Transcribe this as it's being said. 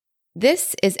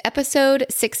This is episode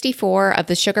 64 of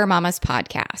the Sugar Mamas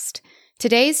podcast.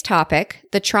 Today's topic,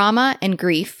 the trauma and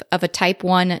grief of a type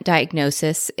 1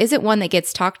 diagnosis, isn't one that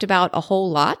gets talked about a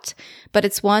whole lot, but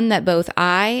it's one that both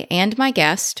I and my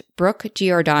guest, Brooke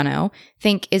Giordano,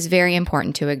 think is very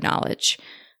important to acknowledge.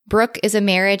 Brooke is a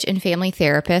marriage and family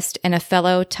therapist and a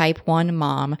fellow type 1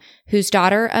 mom whose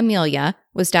daughter, Amelia,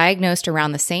 was diagnosed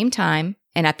around the same time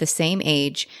and at the same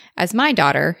age as my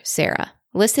daughter, Sarah.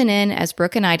 Listen in as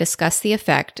Brooke and I discuss the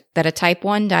effect that a type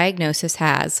 1 diagnosis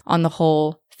has on the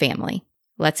whole family.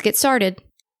 Let's get started.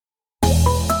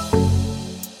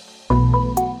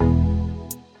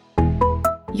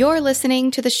 You're listening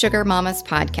to the Sugar Mamas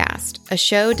podcast, a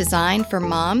show designed for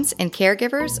moms and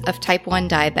caregivers of type 1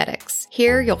 diabetics.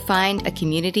 Here you'll find a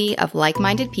community of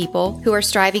like-minded people who are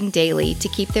striving daily to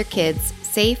keep their kids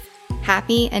safe,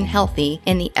 happy, and healthy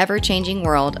in the ever-changing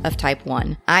world of type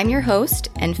 1. I'm your host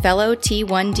and fellow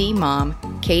T1D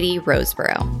mom, Katie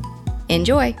Roseborough.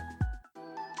 Enjoy!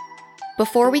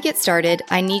 Before we get started,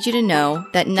 I need you to know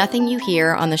that nothing you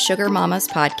hear on the Sugar Mamas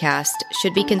podcast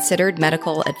should be considered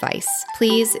medical advice.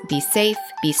 Please be safe,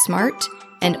 be smart,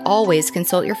 and always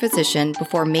consult your physician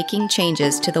before making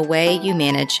changes to the way you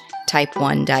manage type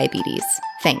 1 diabetes.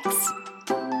 Thanks.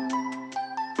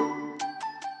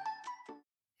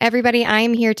 Everybody, I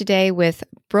am here today with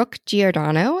Brooke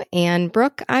Giordano. And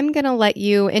Brooke, I'm going to let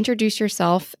you introduce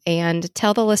yourself and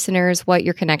tell the listeners what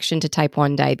your connection to type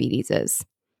 1 diabetes is.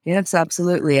 Yes,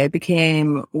 absolutely. I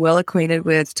became well acquainted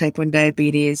with type 1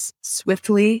 diabetes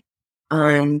swiftly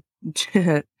on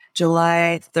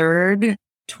July 3rd,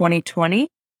 2020.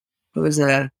 It was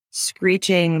a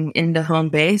screeching into home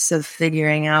base of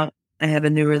figuring out I have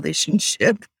a new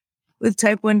relationship with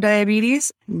type 1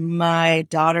 diabetes. My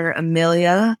daughter,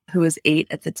 Amelia, who was 8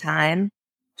 at the time,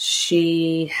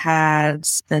 she had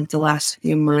spent the last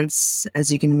few months,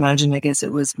 as you can imagine, I guess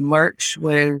it was March,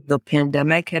 where the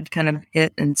pandemic had kind of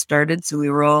hit and started. So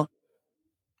we were all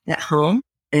at home,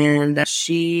 and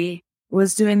she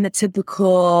was doing the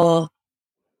typical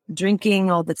drinking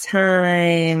all the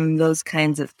time, those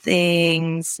kinds of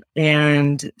things,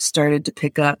 and started to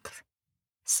pick up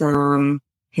some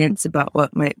hints about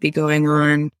what might be going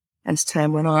on as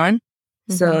time went on.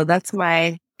 Mm-hmm. So that's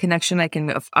my connection. I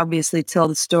can obviously tell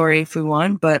the story if we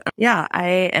want, but yeah, I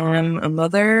am a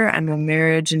mother. I'm a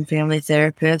marriage and family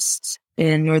therapist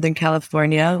in Northern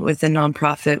California with a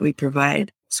nonprofit. We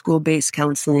provide school-based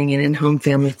counseling and in-home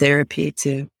family therapy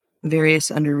to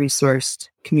various under-resourced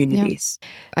communities. Yeah.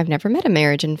 I've never met a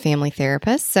marriage and family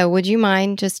therapist. So would you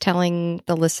mind just telling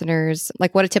the listeners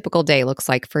like what a typical day looks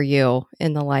like for you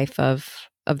in the life of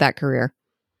that career?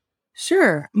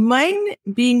 Sure. Mine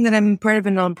being that I'm part of a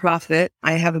nonprofit,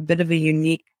 I have a bit of a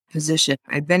unique position.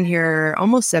 I've been here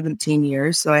almost 17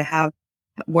 years, so I have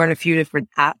worn a few different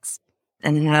hats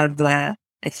and have, I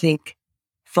think,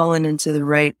 fallen into the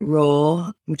right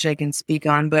role, which I can speak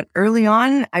on. But early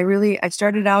on, I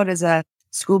started out as a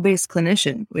school-based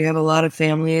clinician. We have a lot of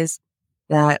families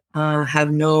that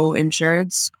have no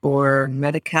insurance or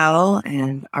Medi-Cal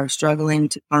and are struggling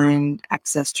to find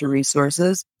access to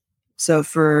resources. So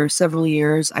for several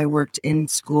years, I worked in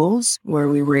schools where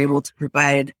we were able to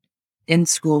provide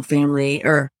in-school family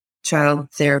or child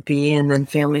therapy and then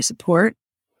family support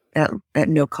at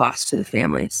no cost to the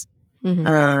families. Mm-hmm.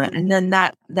 And then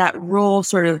that role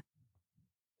sort of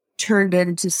turned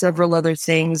into several other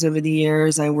things over the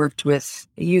years. I worked with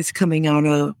youth coming out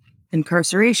of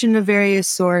incarceration of various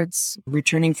sorts,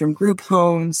 returning from group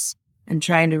homes and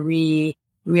trying to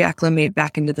reacclimate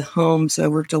back into the home. So I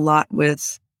worked a lot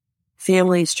with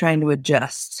families trying to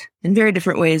adjust in very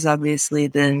different ways, obviously,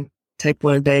 than type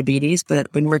 1 diabetes, but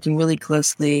I've been working really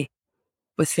closely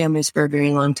with families for a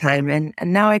very long time. And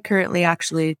now I currently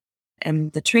actually am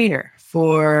the trainer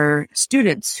for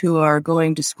students who are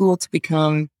going to school to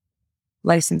become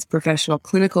licensed professional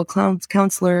clinical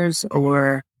counselors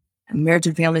or marriage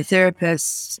and family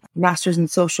therapists, masters in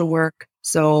social work.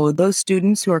 So those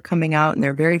students who are coming out in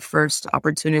their very first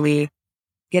opportunity,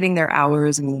 getting their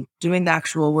hours and doing the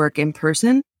actual work in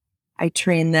person, I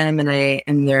train them and I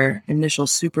am their initial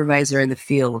supervisor in the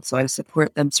field. So I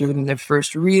support them sort of in their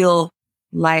first real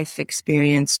life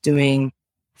experience doing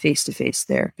face-to-face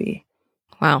therapy.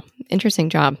 Wow. Interesting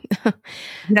job.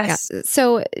 Yes. Yeah.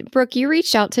 So, Brooke, you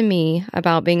reached out to me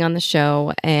about being on the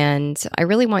show, and I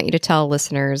really want you to tell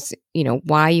listeners,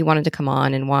 why you wanted to come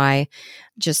on and why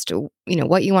just,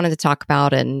 what you wanted to talk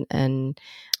about and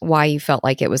why you felt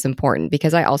like it was important,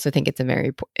 because I also think it's a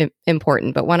very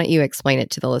important, but why don't you explain it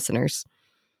to the listeners?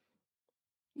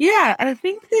 Yeah, I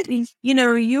think that,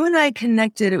 you and I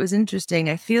connected. It was interesting.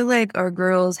 I feel like our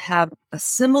girls have a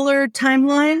similar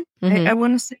timeline. I Hmm.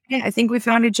 want to say, I think we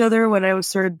found each other when I was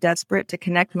sort of desperate to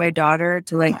connect my daughter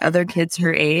to like other kids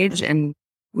her age. And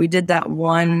we did that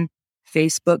one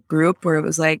Facebook group where it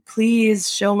was like, please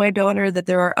show my daughter that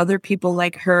there are other people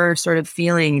like her sort of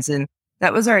feelings. And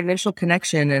that was our initial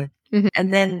connection. Hmm.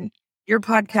 And then your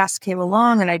podcast came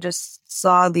along and I just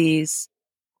saw these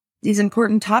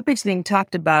important topics being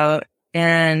talked about.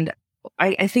 And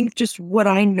I think just what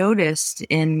I noticed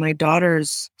in my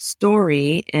daughter's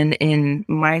story and in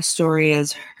my story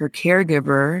as her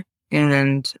caregiver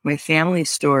and my family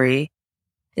story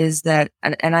is that,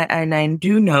 and I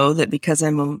do know that because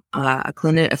I'm a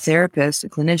therapist, a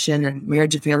clinician and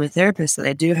marriage and family therapist, that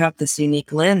I do have this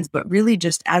unique lens, but really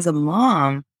just as a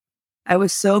mom, I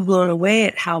was so blown away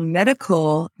at how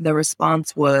medical the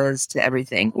response was to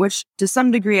everything, which to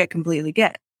some degree I completely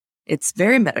get. It's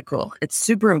very medical. It's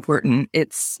super important.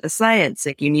 It's a science.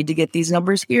 Like you need to get these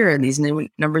numbers here and these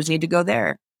numbers need to go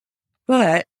there.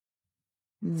 But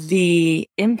the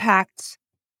impact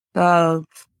of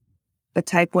a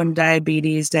type 1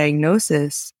 diabetes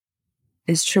diagnosis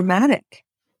is traumatic.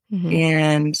 Hmm.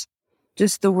 And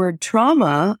just the word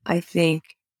trauma, I think,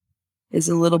 is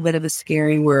a little bit of a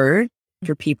scary word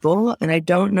for people. And I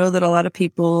don't know that a lot of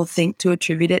people think to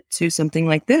attribute it to something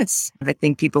like this. I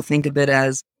think people think of it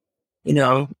as,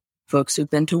 folks who've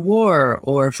been to war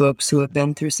or folks who have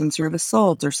been through some sort of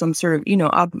assault or some sort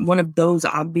of, one of those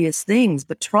obvious things.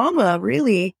 But trauma,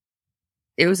 really,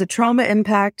 it was a trauma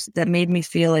impact that made me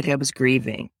feel like I was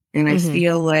grieving. And I Hmm.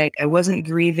 feel like I wasn't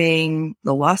grieving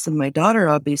the loss of my daughter,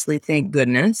 obviously, thank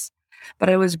goodness, but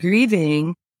I was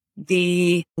grieving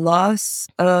the loss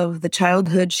of the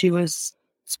childhood she was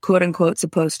quote unquote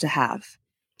supposed to have.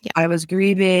 Yeah. I was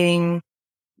grieving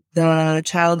the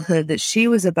childhood that she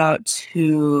was about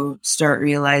to start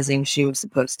realizing she was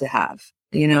supposed to have.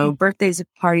 Birthdays and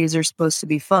parties are supposed to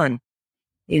be fun.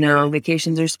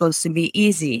 Vacations are supposed to be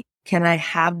easy. Can I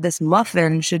have this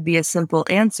muffin should be a simple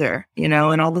answer, and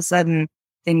all of a sudden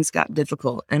things got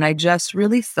difficult. And I just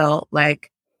really felt like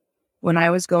when I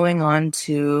was going on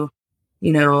to,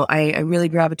 I really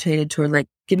gravitated toward like,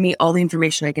 give me all the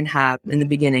information I can have in the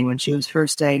beginning when she was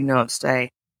first diagnosed.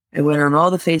 I went on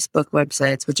all the Facebook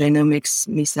websites, which I know makes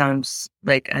me sound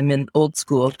like I'm in old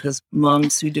school because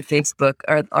moms who do Facebook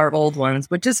are old ones,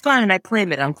 which is fine. And I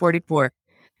claim it. I'm 44.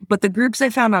 But the groups I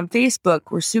found on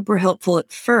Facebook were super helpful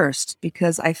at first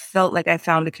because I felt like I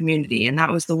found a community. And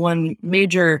that was the one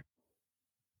major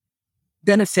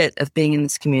benefit of being in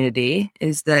this community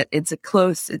is that it's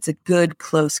a good,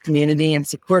 close community and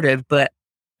supportive. But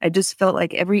I just felt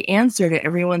like every answer to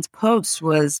everyone's post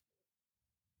was,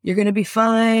 you're going to be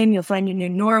fine. You'll find your new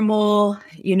normal,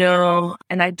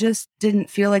 and I just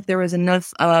didn't feel like there was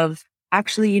enough of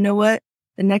actually, you know what?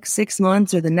 The next 6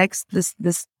 months or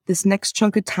this next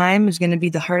chunk of time is going to be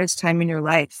the hardest time in your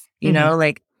life, Hmm.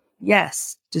 like,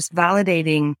 yes, just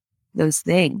validating those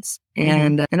things. Hmm.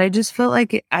 And I just felt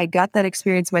like I got that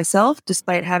experience myself,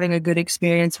 despite having a good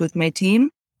experience with my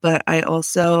team. But I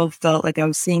also felt like I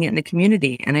was seeing it in the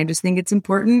community. And I just think it's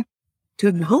important to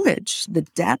acknowledge the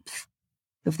depth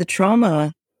of the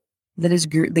trauma that is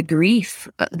the grief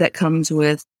that comes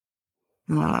with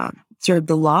sort of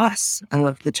the loss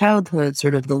of the childhood,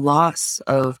 sort of the loss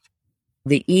of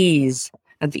the ease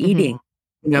of Hmm. eating,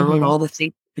 and Hmm. all the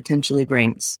things it potentially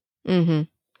brings. Hmm.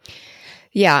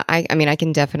 Yeah, I mean, I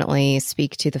can definitely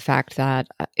speak to the fact that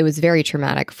it was very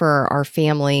traumatic for our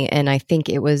family. And I think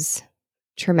it was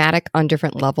traumatic on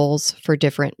different levels for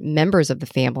different members of the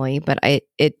family, but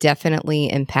it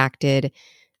definitely impacted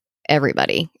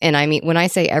everybody. And I mean, when I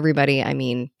say everybody, I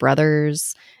mean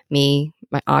brothers, me,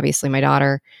 obviously my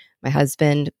daughter, my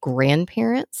husband,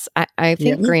 grandparents. I Yeah.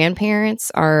 think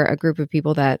grandparents are a group of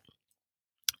people that,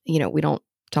 we don't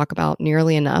talk about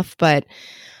nearly enough, but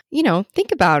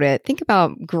think about it. Think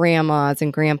about grandmas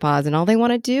and grandpas, and all they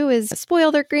want to do is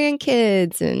spoil their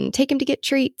grandkids and take them to get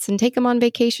treats and take them on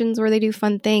vacations where they do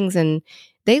fun things. And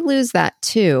they lose that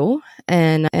too.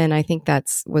 And I think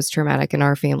was traumatic in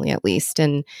our family, at least.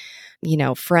 And,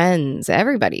 friends,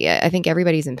 everybody, I think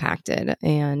everybody's impacted.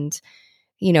 And,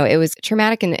 it was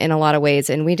traumatic in a lot of ways.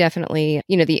 And we definitely,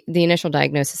 the initial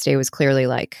diagnosis day was clearly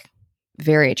like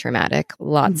very traumatic,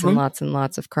 lots and Mhm. lots and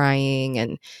lots of crying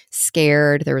and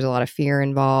scared. There was a lot of fear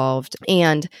involved.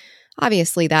 And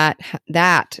obviously that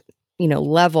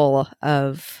level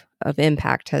of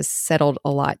impact has settled a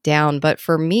lot down. But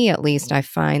for me, at least, I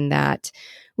find that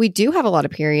we do have a lot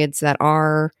of periods that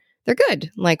they're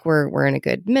good. Like we're in a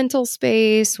good mental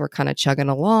space. We're kind of chugging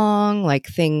along. Like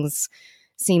things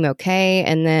seem okay.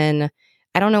 And then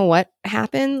I don't know what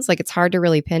happens. Like, it's hard to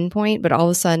really pinpoint, but all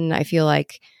of a sudden I feel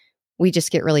like we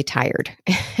just get really tired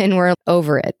and we're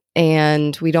over it.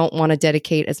 And we don't want to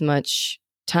dedicate as much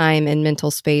time and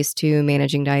mental space to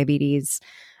managing diabetes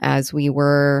as we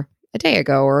were a day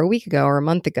ago or a week ago or a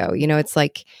month ago. You know, it's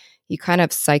like you kind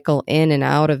of cycle in and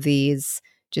out of these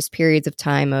just periods of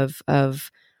time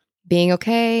of being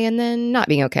okay and then not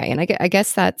being okay. And I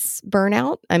guess that's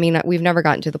burnout. I mean, we've never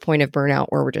gotten to the point of burnout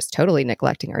where we're just totally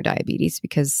neglecting our diabetes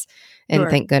and Sure.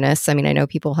 thank goodness. I mean, I know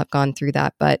people have gone through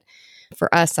that, but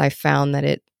for us, I found that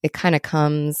it kind of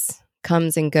comes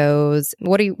and goes.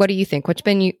 What do you think?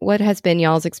 What has been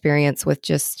y'all's experience with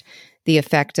just the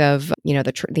effect of, you know,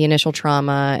 the initial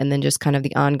trauma and then just kind of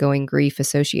the ongoing grief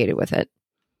associated with it?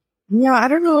 Yeah, I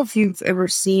don't know if you've ever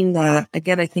seen that.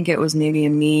 Again, I think it was maybe a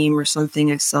meme or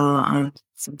something I saw on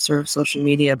some sort of social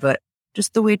media, but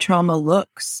just the way trauma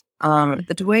looks,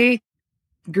 the way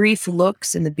grief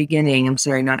looks in the beginning, I'm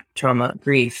sorry, not trauma,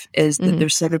 grief, is that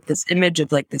there's sort of this image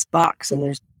of like this box, and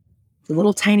there's the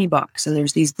little tiny box, and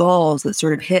there's these balls that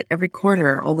sort of hit every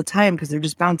corner all the time because they're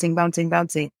just bouncing, bouncing,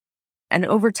 bouncing. And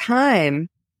over time,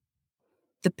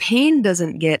 the pain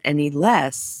doesn't get any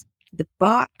less. The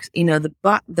box, you know,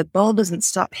 the ball doesn't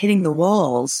stop hitting the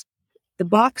walls. The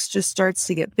box just starts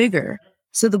to get bigger.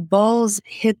 So the balls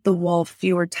hit the wall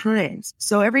fewer times.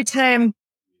 So every time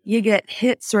you get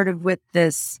hit sort of with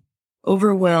this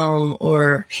overwhelm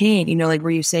or pain, you know, like where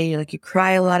you say like you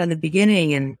cry a lot in the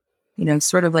beginning, and, you know,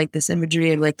 sort of like this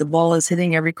imagery of like the ball is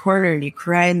hitting every corner, and you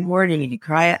cry in the morning, and you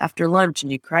cry after lunch,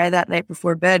 and you cry that night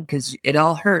before bed because it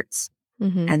all hurts.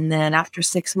 And then after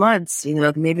 6 months, you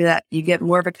know, maybe that you get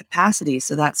more of a capacity.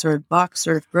 So that sort of box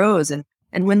sort of grows. And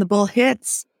when the ball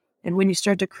hits and when you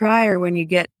start to cry or when you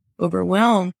get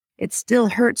overwhelmed, it still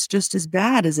hurts just as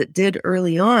bad as it did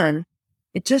early on.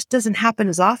 It just doesn't happen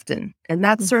as often. And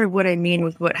that's sort of what I mean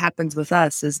with what happens with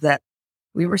us, is that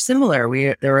we were similar.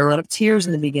 There were a lot of tears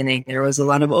in the beginning. There was a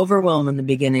lot of overwhelm in the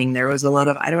beginning. There was a lot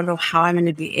of, I don't know how I'm going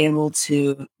to be able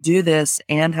to do this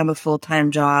and have a full-time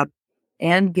job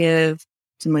and give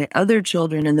to my other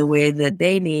children in the way that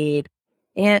they need,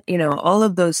 and, you know, all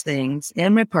of those things,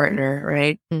 and my partner,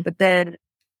 right? But then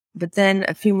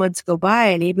a few months go by,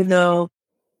 and even though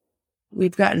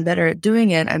we've gotten better at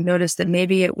doing it, I've noticed that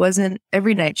maybe it wasn't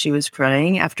every night she was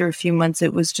crying. After a few months,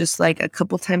 it was just like a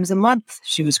couple times a month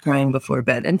she was crying before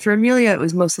bed. And for Amelia, it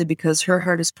was mostly because her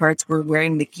hardest parts were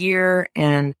wearing the gear,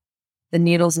 and the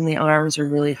needles in the arms are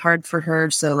really hard for her.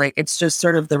 So like, it's just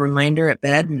sort of the reminder at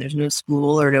bed, and there's no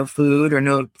school or no food or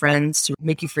no friends to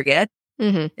make you forget.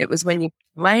 It was when you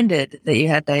reminded that you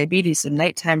had diabetes. So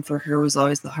nighttime for her was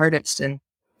always the hardest. And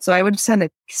so I would just kind of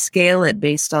scale it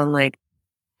based on like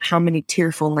how many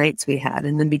tearful nights we had.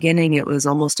 In the beginning, it was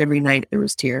almost every night there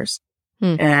was tears.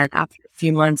 And after a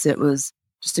few months, it was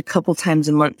just a couple times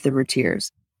a month there were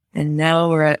tears. And now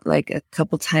we're at like a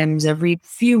couple times every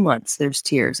few months there's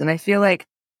tears. And I feel like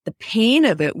the pain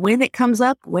of it, when it comes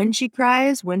up, when she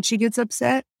cries, when she gets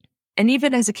upset, and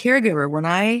even as a caregiver, when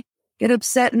I get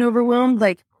upset and overwhelmed,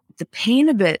 like the pain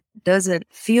of it doesn't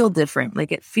feel different.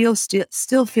 Like it feels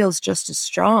still feels just as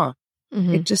strong.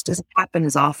 It just doesn't happen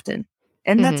as often.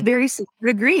 And that's very similar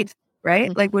to grief,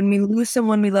 right? Like when we lose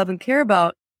someone we love and care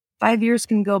about, 5 years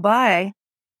can go by.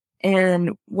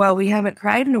 And while we haven't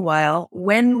cried in a while,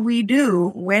 when we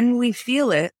do, when we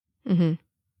feel it,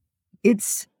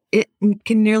 it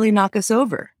can nearly knock us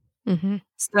over.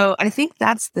 So I think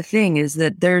that's the thing, is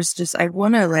that there's just, I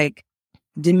want to like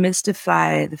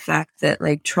demystify the fact that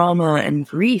like trauma and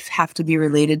grief have to be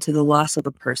related to the loss of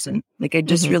a person. Like I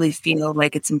just really feel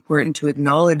like it's important to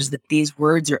acknowledge that these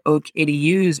words are okay to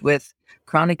use with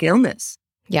chronic illness.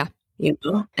 Yeah. You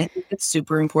know, I think it's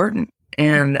super important.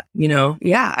 And, you know,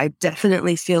 yeah, I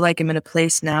definitely feel like I'm in a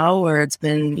place now where it's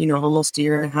been, you know, almost a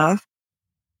year and a half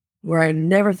where I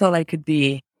never thought I could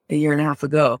be a year and a half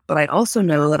ago. But I also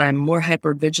know that I'm more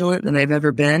hyper vigilant than I've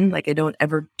ever been. Like I don't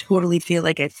ever totally feel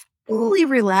like I fully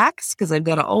relax, because I've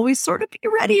got to always sort of be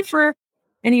ready for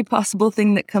any possible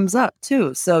thing that comes up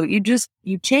too. So you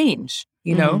change,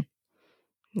 you know?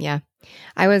 Yeah.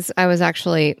 I was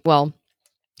actually, well,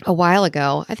 a while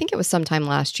ago, I think it was sometime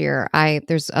last year,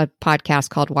 there's a podcast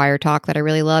called Wire Talk that I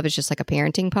really love. It's just like a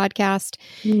parenting podcast.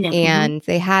 And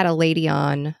they had a lady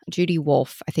on, Judy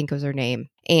Wolf, I think was her name.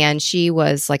 And she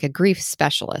was like a grief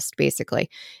specialist, basically.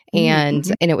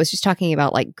 And it was just talking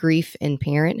about like grief in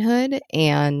parenthood.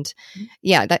 And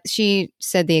yeah, that she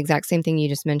said the exact same thing you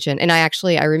just mentioned. And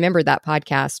I remembered that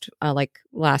podcast like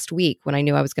last week when I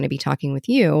knew I was going to be talking with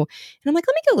you. And I'm like,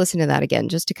 let me go listen to that again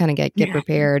just to kind of get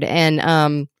prepared.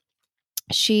 And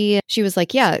she was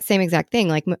like, yeah, same exact thing.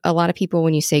 Like a lot of people,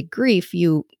 when you say grief,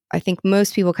 you I think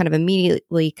most people kind of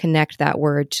immediately connect that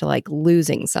word to like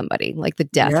losing somebody, like the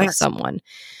death of someone.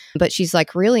 But she's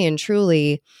like, really and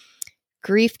truly,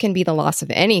 grief can be the loss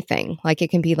of anything. Like it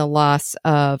can be the loss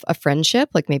of a friendship.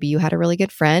 Like maybe you had a really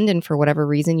good friend and for whatever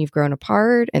reason you've grown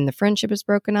apart and the friendship is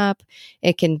broken up.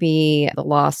 It can be the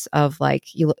loss of like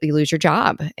you lose your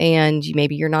job and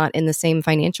maybe you're not in the same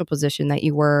financial position that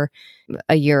you were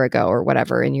a year ago or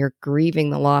whatever. And you're grieving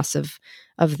the loss of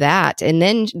that. And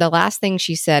then the last thing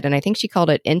she said, and I think she called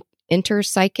it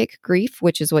interpsychic grief,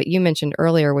 which is what you mentioned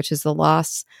earlier, which is the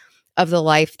loss of the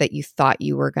life that you thought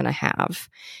you were going to have.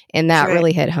 And that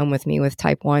really hit home with me with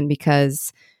type 1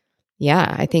 because,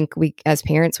 yeah, I think we as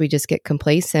parents, we just get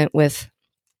complacent with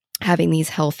having these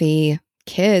healthy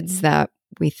kids that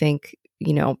we think,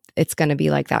 you know, it's going to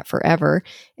be like that forever.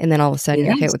 And then all of a sudden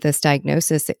you're hit with this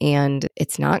diagnosis and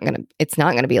it's not going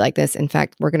to be like this. In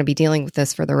fact, we're going to be dealing with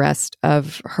this for the rest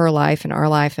of her life and our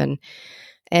life.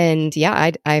 And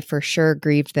yeah, I for sure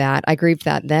grieved that. I grieved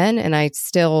that then and I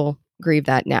still grieve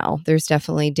that now. There's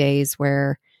definitely days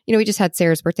where, you know, we just had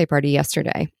Sarah's birthday party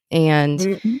yesterday and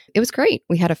it was great.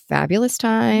 We had a fabulous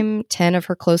time. 10 of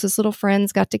her closest little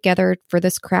friends got together for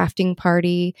this crafting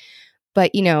party.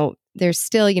 But, you know, there's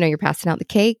still, you know, you're passing out the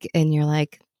cake and you're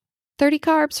like, 30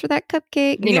 carbs for that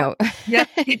cupcake, you know. Yeah.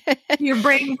 Your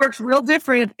brain works real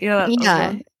different.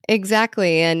 Yeah.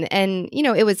 Exactly. And, you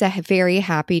know, it was a very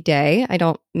happy day. I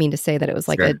don't mean to say that it was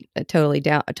like a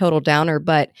total downer,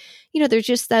 but, you know, there's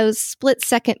just those split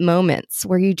second moments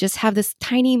where you just have this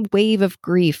tiny wave of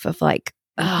grief of like,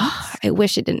 oh, I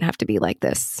wish it didn't have to be like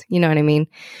this. You know what I mean?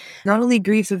 Not only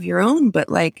grief of your own, but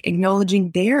like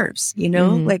acknowledging theirs, you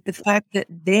know, like the fact that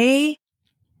they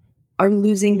are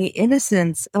losing the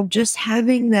innocence of just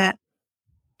having that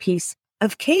piece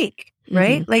of cake,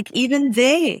 right? Like even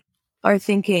they are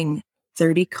thinking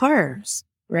 30 carbs,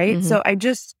 right? So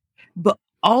but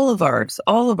all of our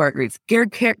grief,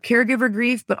 caregiver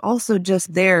grief, but also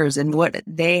just theirs and what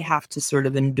they have to sort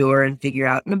of endure and figure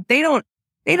out. And they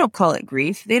don't call it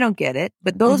grief. They don't get it,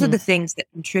 but those are the things that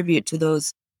contribute to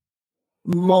those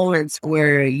moments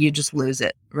where you just lose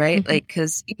it, right? Like,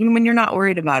 cause even when you're not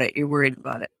worried about it, you're worried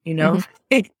about it, you know?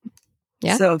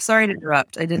 Yeah. So sorry to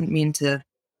interrupt. I didn't mean to.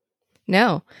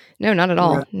 No, not at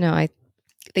all. No, I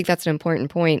think that's an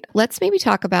important point. Let's maybe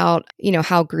talk about, you know,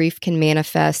 how grief can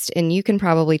manifest. And you can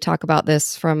probably talk about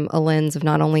this from a lens of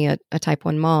not only a type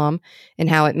 1 mom and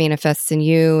how it manifests in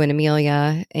you and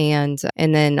Amelia. And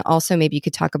then also maybe you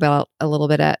could talk about a little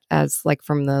bit as like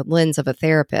from the lens of a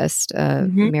therapist,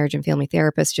 marriage and family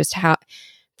therapist, just how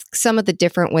some of the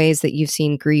different ways that you've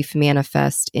seen grief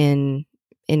manifest in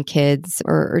kids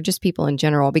or just people in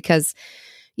general. Because,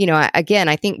 you know, again,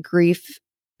 I think grief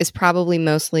is probably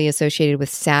mostly associated with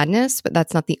sadness, but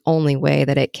that's not the only way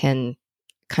that it can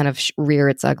kind of rear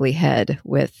its ugly head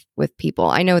with people.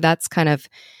 I know that's kind of,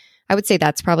 I would say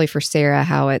that's probably for Sarah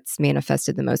how it's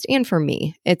manifested the most. And for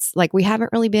me, it's like we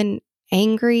haven't really been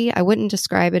angry. I wouldn't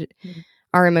describe it,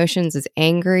 our emotions as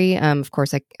angry. Of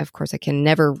course, I can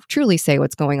never truly say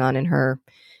what's going on in her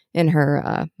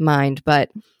mind, but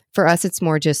for us, it's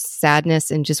more just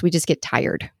sadness and we just get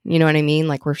tired. You know what I mean?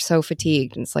 Like we're so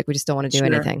fatigued and it's like we just don't want to do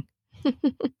anything.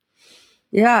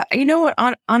 Yeah. You know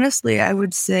what? Honestly, I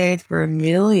would say for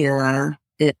Amelia,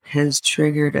 it has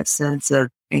triggered a sense of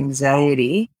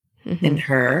anxiety in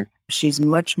her. She's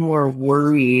much more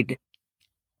worried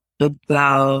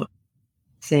about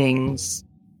things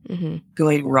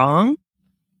going wrong.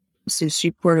 So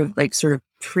she sort of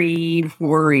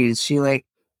pre-worries. She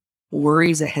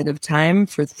worries ahead of time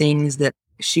for things that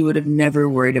she would have never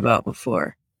worried about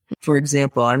before. For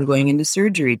example, I'm going into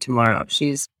surgery tomorrow.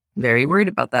 She's very worried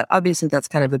about that. Obviously, that's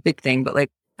kind of a big thing, but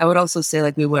like I would also say,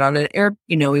 like we went on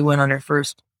we went on her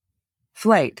first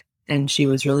flight, and she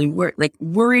was really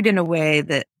worried in a way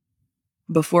that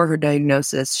before her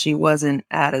diagnosis, she wasn't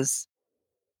as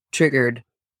triggered,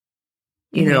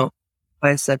 you know,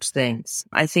 by such things.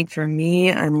 I think for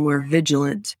me, I'm more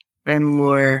vigilant. I'm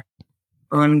more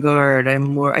on guard.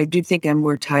 I do think I'm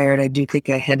more tired. I do think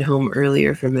I head home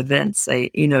earlier from events.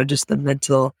 Just the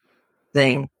mental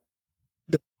thing,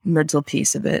 the mental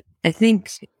piece of it.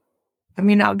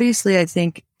 Obviously, I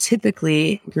think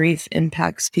typically grief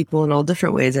impacts people in all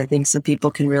different ways. I think some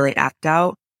people can really act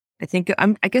out. I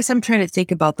guess I'm trying to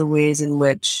think about the ways in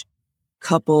which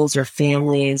couples or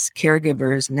families,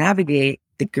 caregivers navigate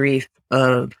the grief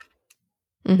of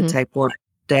the type 1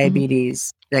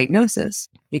 diabetes diagnosis,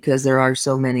 because there are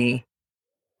so many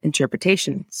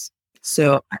interpretations.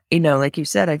 So, like you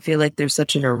said, I feel like there's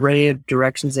such an array of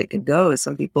directions it could go.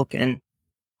 Some people can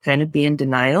kind of be in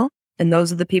denial And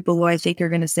those are the people who I think are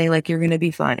going to say, like, you're going to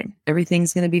be fine.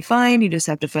 Everything's going to be fine. You just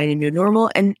have to find a new normal.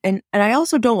 And I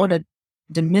also don't want to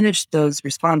diminish those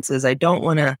responses. I don't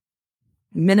want to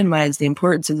minimize the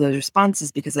importance of those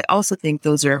responses, because I also think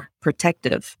those are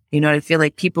protective. I feel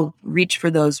like people reach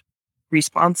for those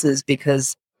responses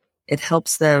because it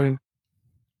helps them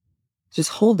just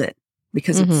hold it,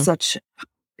 because it's such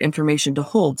information to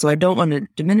hold. So I don't want to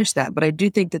diminish that, but I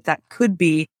do think that could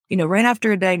be, right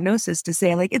after a diagnosis, to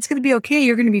say, like, it's going to be okay,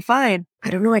 you're going to be fine. I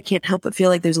don't know. I can't help but feel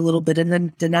like there's a little bit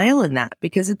of denial in that,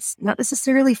 because it's not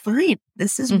necessarily fine.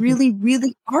 This is really,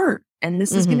 really hard. And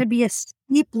this is going to be a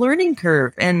steep learning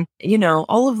curve and,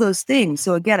 all of those things.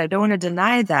 So again, I don't want to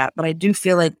deny that, but I do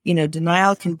feel like,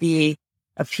 denial can be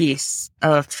a piece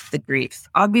of the grief.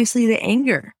 Obviously the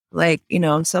anger, like,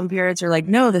 some parents are like,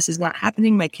 no, this is not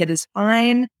happening. My kid is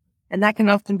fine. And that can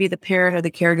often be the parent or the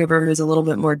caregiver who's a little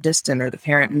bit more distant, or the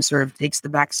parent who sort of takes the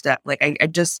back step. Like, I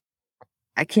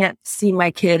can't see my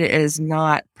kid as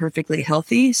not perfectly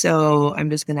healthy. So I'm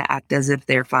just going to act as if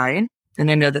they're fine.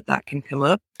 And I know that can come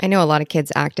up. I know a lot of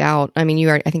kids act out. I mean,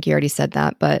 I think you already said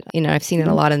that, but I've seen it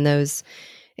a lot in the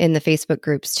Facebook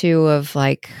groups too, of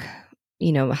like,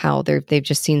 how they've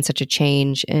just seen such a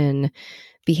change in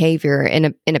behavior in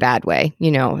a bad way.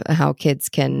 How kids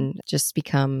can just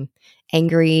become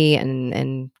angry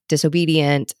and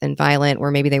disobedient and violent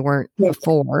where maybe they weren't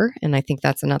before. And I think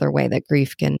that's another way that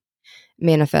grief can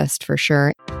manifest for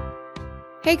sure.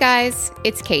 Hey guys,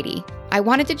 it's Katie. I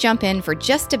wanted to jump in for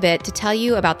just a bit to tell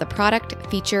you about the product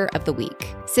feature of the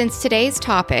week. Since today's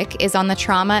topic is on the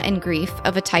trauma and grief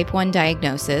of a type 1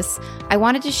 diagnosis, I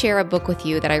wanted to share a book with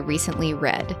you that I recently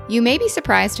read. You may be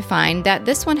surprised to find that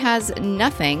this one has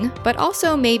nothing, but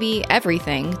also maybe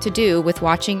everything to do with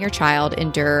watching your child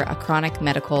endure a chronic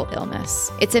medical illness.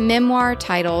 It's a memoir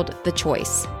titled The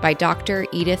Choice by Dr.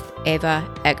 Edith Eva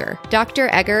Eger. Dr.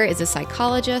 Eger is a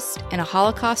psychologist and a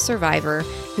Holocaust survivor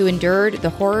who endured the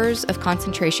horrors of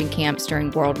concentration camps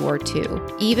during World War II.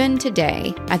 Even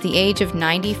today, at the age of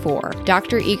 94,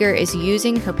 Dr. Eger is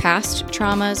using her past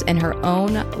traumas and her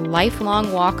own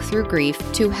lifelong walk through grief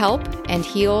to help and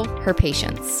heal her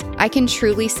patients. I can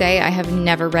truly say I have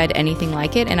never read anything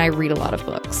like it, and I read a lot of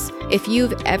books. If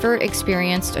you've ever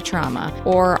experienced a trauma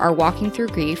or are walking through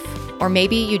grief, or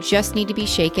maybe you just need to be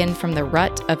shaken from the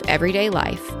rut of everyday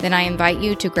life, then I invite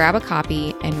you to grab a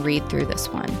copy and read through this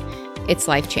one. It's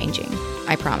life-changing,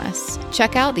 I promise.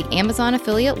 Check out the Amazon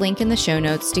affiliate link in the show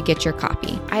notes to get your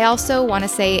copy. I also want to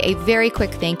say a very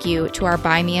quick thank you to our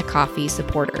Buy Me a Coffee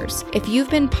supporters. If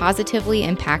you've been positively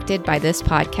impacted by this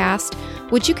podcast,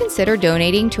 would you consider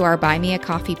donating to our Buy Me a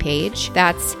Coffee page?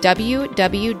 That's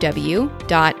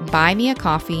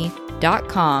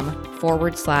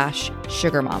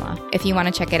www.buymeacoffee.com/Sugar Mama. If you want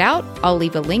to check it out, I'll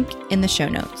leave a link in the show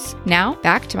notes. Now,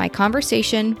 back to my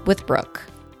conversation with Brooke.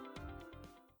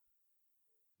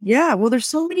 Yeah, well, there's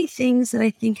so many things that I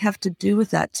think have to do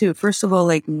with that too. First of all,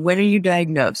 like, when are you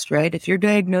diagnosed, right? If you're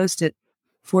diagnosed at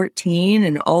 14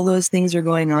 and all those things are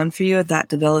going on for you at that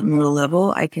developmental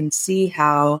level, I can see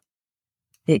how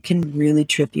it can really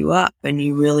trip you up, and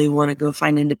you really want to go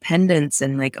find independence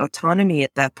and like autonomy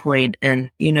at that point.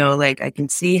 And, like, I can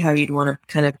see how you'd want to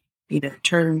kind of,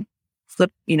 turn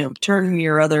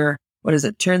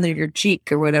your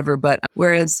cheek or whatever. But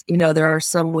whereas, there are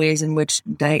some ways in which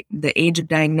the age of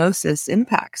diagnosis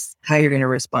impacts how you're going to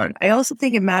respond. I also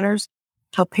think it matters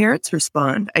how parents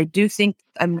respond. I do think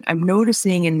I'm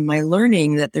noticing in my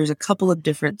learning that there's a couple of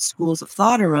different schools of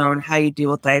thought around how you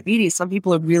deal with diabetes. Some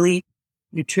people are really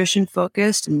nutrition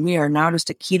focused, and we are now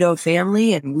just a keto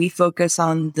family and we focus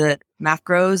on the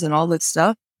macros and all that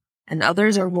stuff. And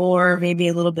others are more, maybe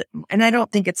a little bit, and I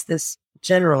don't think it's this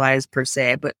generalized per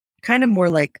se, but kind of more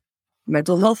like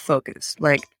mental health focused.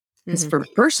 Like,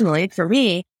 personally, for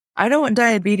me, I don't want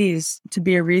diabetes to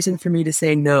be a reason for me to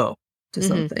say no to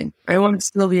something. I want to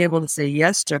still be able to say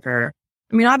yes to her.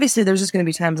 I mean, obviously there's just going to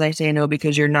be times I say no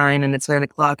because you're 9 and it's 9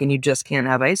 o'clock and you just can't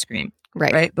have ice cream.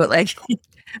 Right. But like,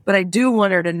 but I do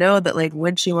want her to know that, like,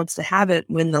 when she wants to have it,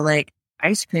 when the like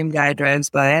ice cream guy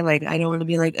drives by, like, I don't want to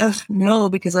be like, oh no,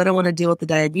 because I don't want to deal with the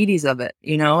diabetes of it.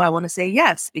 I want to say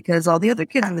yes because all the other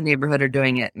kids in the neighborhood are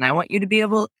doing it, and I want you to be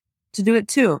able to do it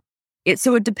too.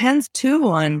 So it depends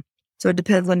on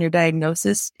your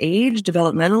diagnosis age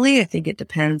developmentally. I think it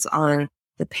depends on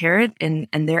the parent and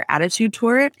their attitude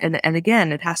toward it. And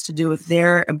again, it has to do with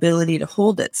their ability to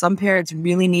hold it. Some parents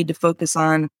really need to focus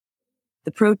on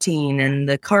the protein and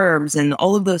the carbs, and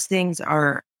all of those things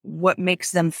are what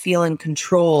makes them feel in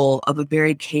control of a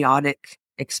very chaotic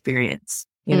experience,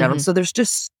 So there's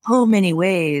just so many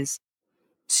ways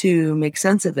to make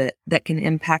sense of it that can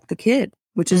impact the kid,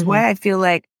 which is why I feel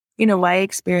like, my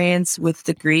experience with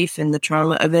the grief and the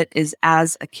trauma of it is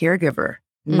as a caregiver,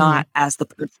 not as the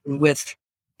person with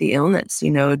the illness.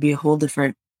 It'd be a whole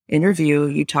different interview.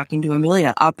 You talking to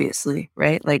Amelia, obviously,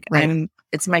 right? Like Right.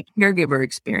 it's my caregiver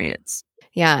experience.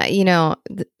 Yeah.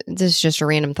 This is just a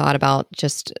random thought about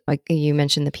just like you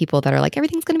mentioned the people that are like,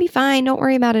 everything's going to be fine. Don't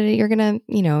worry about it. You're going to,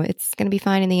 it's going to be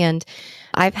fine in the end.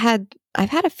 I've had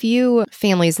a few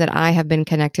families that I have been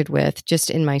connected with just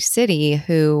in my city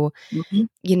who,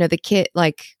 the kid,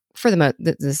 like for the most,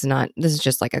 this is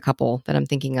just like a couple that I'm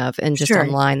thinking of and just Sure.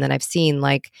 online that I've seen,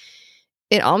 like,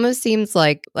 it almost seems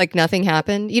like nothing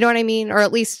happened. You know what I mean? Or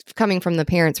at least coming from the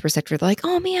parents' perspective, they're like,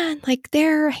 oh man, like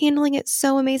they're handling it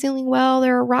so amazingly well.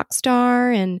 They're a rock star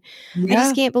and I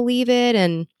just can't believe it.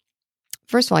 And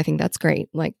first of all, I think that's great.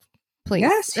 Like, please.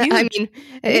 Yes, huge. I mean,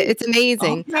 it's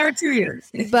amazing. All power to you.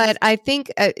 But I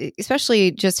think,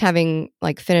 especially just having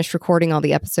like finished recording all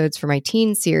the episodes for my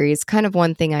teen series, kind of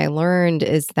one thing I learned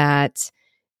is that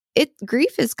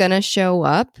grief is going to show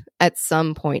up at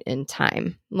some point in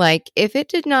time. Like if it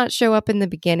did not show up in the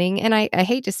beginning, and I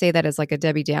hate to say that as like a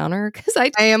Debbie Downer, because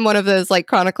I am one of those like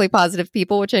chronically positive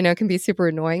people, which I know can be super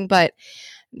annoying, but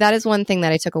that is one thing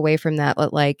that I took away from that.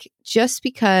 But like, just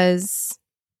because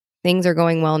things are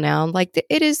going well now, like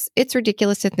it's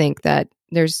ridiculous to think that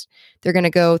they're going to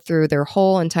go through their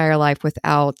whole entire life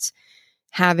without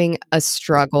having a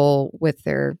struggle with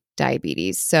their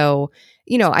diabetes. So,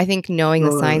 I think knowing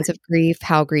the signs of grief,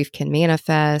 how grief can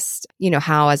manifest,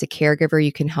 how as a caregiver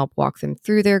you can help walk them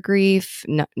through their grief,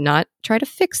 not try to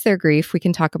fix their grief. We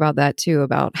can talk about that too,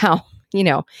 about how,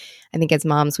 I think as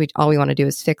moms, all we want to do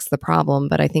is fix the problem.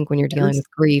 But I think when you're dealing with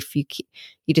grief, you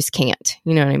just can't,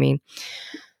 you know what I mean?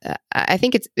 I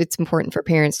think it's important for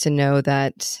parents to know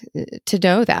that.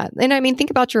 And I mean,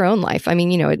 think about your own life. I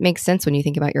mean, it makes sense when you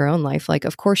think about your own life. Like,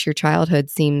 of course, your childhood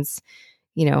seems,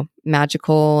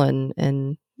 magical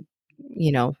and,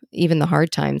 even the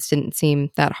hard times didn't seem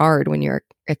that hard when you're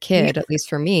a kid, at least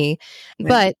for me.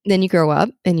 But then you grow up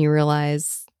and you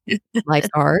realize life's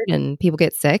hard and people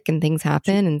get sick and things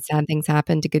happen and sad things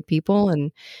happen to good people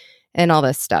and all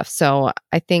this stuff. So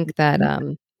I think that,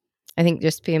 I think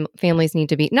just families need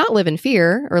to not live in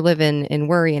fear or live in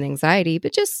worry and anxiety,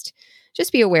 but just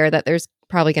be aware that there's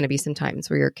probably going to be some times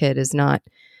where your kid is not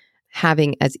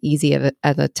having as easy of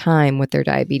a time with their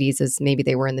diabetes as maybe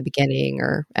they were in the beginning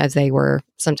or as they were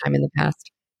sometime in the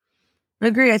past. I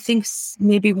agree. I think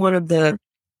maybe one of the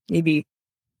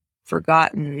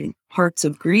forgotten parts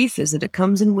of grief is that it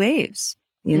comes in waves.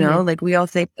 Like we all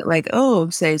think that like, so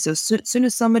soon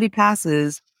as somebody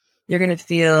passes, you're going to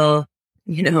feel,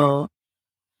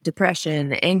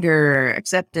 depression, anger,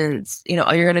 acceptance, you're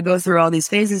going to go through all these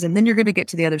phases and then you're going to get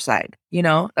to the other side.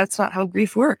 That's not how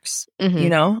grief works.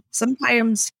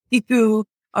 Sometimes you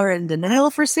are in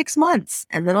denial for 6 months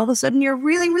and then all of a sudden you're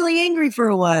really, really angry for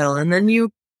a while. And then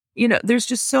there's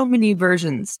just so many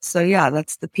versions. So yeah,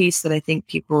 that's the piece that I think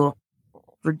people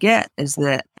forget is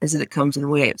that it comes in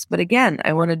waves. But again,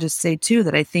 I want to just say too,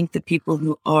 that I think the people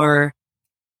who are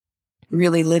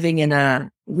really living in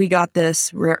we got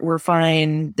this, we're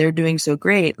fine, they're doing so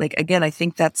great. Like, again, I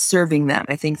think that's serving them.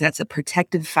 I think that's a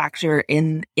protective factor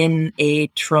in a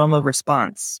trauma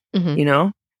response,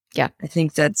 Yeah. I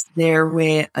think that's their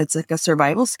way. It's like a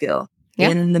survival skill. Yeah.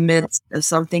 In the midst of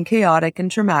something chaotic and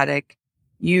traumatic,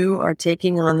 you are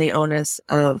taking on the onus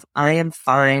of, I am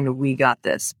fine, we got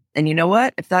this. And you know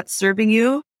what? If that's serving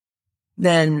you,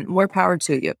 then more power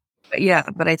to you.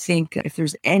 But I think if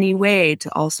there's any way to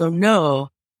also know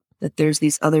that there's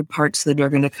these other parts that are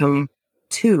going to come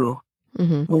to,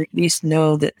 or at least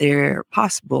know that they're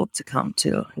possible to come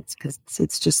to, it's because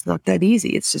it's just not that easy.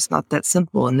 It's just not that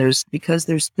simple. And because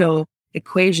there's no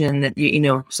equation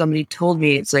that, somebody told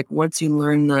me, it's like, once you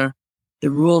learn the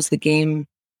rules,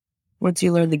 once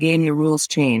you learn the game, your rules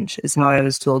change, is how I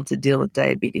was told to deal with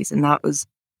diabetes. And that was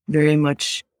very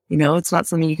much, it's not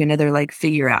something you can ever like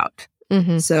figure out.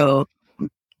 So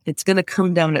it's going to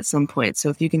come down at some point. So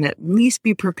if you can at least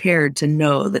be prepared to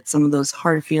know that some of those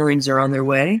hard feelings are on their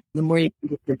way, the more you can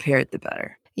get prepared, the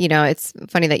better. It's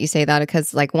funny that you say that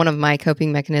because like one of my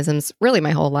coping mechanisms really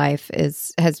my whole life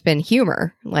has been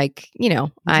humor. Like,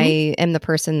 I am the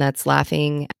person that's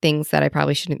laughing at things that I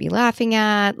probably shouldn't be laughing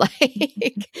at,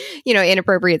 like,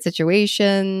 inappropriate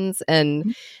situations.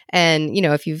 And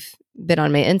if you've been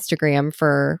on my Instagram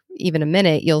for even a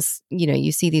minute, you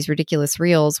see these ridiculous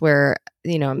reels where,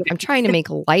 I'm trying to make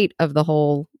light of the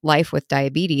whole life with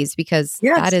diabetes because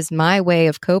that is my way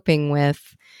of coping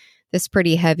with this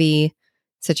pretty heavy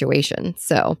situation.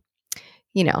 So,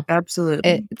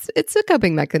 absolutely. It's a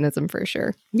coping mechanism for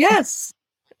sure. Yes,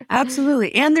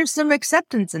 absolutely. And there's some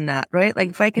acceptance in that, right? Like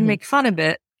if I can make fun of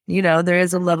it, there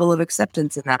is a level of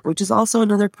acceptance in that, which is also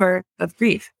another part of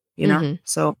grief,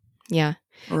 So, yeah.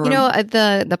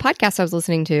 The podcast I was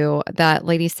listening to, that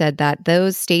lady said that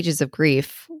those stages of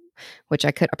grief, which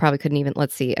I probably couldn't even,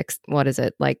 let's see, what is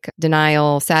it? Like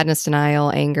denial, sadness,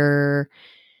 denial, anger.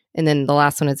 And then the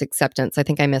last one is acceptance. I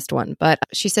think I missed one, but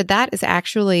she said that is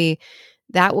actually,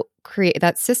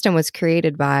 that system was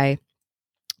created by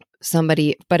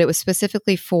somebody, but it was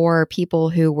specifically for people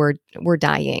who were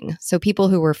dying. So people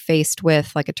who were faced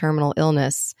with like a terminal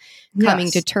illness,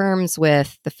 coming to terms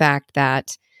with the fact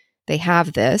that they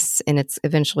have this and it's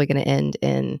eventually going to end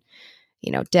in,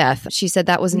 death. She said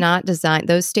that was not designed.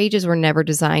 Those stages were never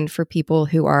designed for people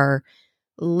who are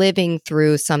living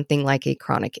through something like a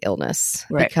chronic illness,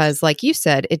 because like you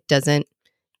said,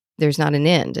 there's not an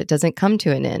end. It doesn't come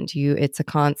to an end. It's a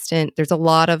constant. There's a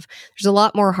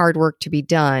lot more hard work to be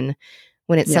done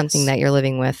when it's something that you're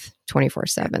living with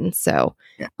 24/7. So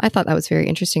I thought that was very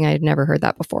interesting. I had never heard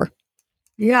that before.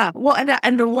 Yeah. Well,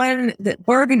 and the one that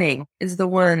bargaining is the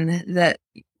one that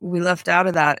we left out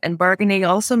of that. And bargaining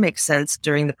also makes sense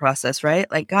during the process, right?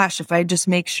 Like, gosh, if I just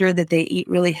make sure that they eat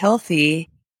really healthy,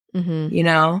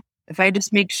 if I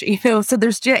just make sure, so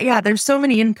there's so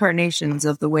many incarnations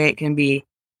of the way it can be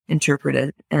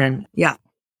interpreted. And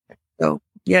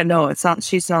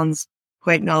she sounds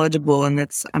quite knowledgeable, and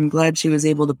I'm glad she was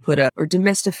able to put up or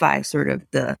demystify sort of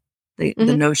the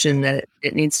notion that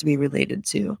it needs to be related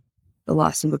to the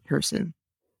loss of a person.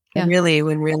 Yeah. And really,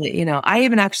 I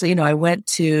even actually, I went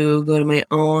to go to my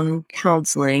own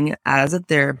counseling as a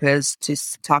therapist to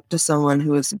talk to someone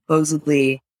who was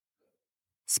supposedly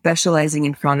specializing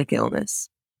in chronic illness.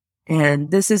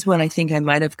 And this is when I think I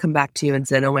might have come back to you and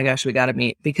said, oh my gosh, we got to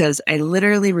meet, because I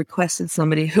literally requested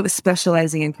somebody who was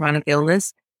specializing in chronic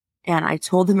illness. And I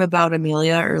told him about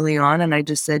Amelia early on. And I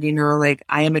just said, I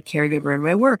am a caregiver in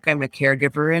my work. I'm a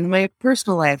caregiver in my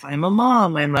personal life. I'm a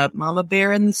mom. I'm a mama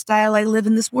bear in the style I live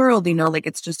in this world.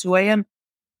 It's just who I am.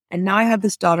 And now I have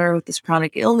this daughter with this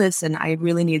chronic illness, and I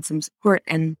really need some support.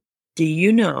 And do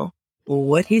you know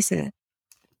what he said?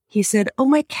 He said, oh,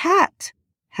 my cat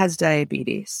has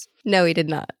diabetes. No, he did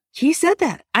not. He said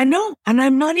that. I know. And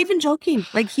I'm not even joking.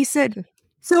 Like, he said,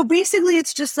 so basically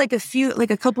it's just like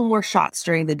a couple more shots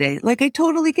during the day. Like, I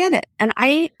totally get it. And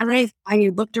I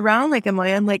looked around like, am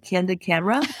I on like candid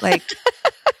camera? Like,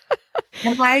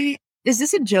 is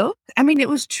this a joke? I mean, it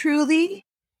was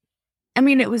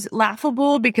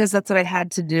laughable because that's what I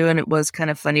had to do. And it was kind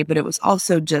of funny, but it was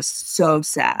also just so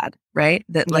sad, right?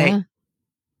 That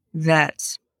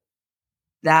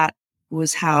that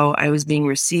was how I was being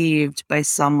received by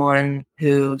someone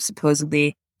who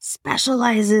supposedly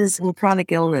specializes in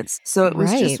chronic illness. So it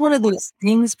was just one of those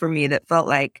things for me that felt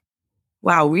like,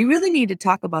 wow, we really need to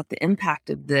talk about the impact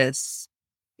of this.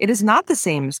 It is not the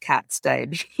same as cat's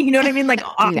diabetes. You know what I mean? Like,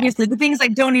 obviously, the things I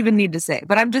don't even need to say,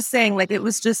 but I'm just saying, like, it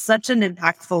was just such an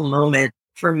impactful moment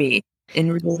for me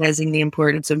in realizing the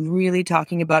importance of really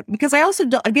talking about, because I also,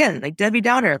 again, like Debbie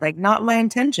Downer, like, not my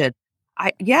intention.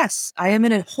 I am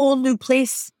in a whole new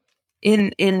place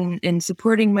in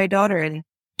supporting my daughter. And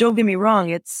don't get me wrong,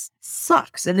 it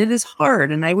sucks and it is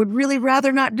hard. And I would really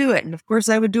rather not do it. And of course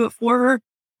I would do it for her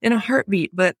in a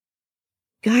heartbeat. But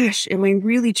gosh, am I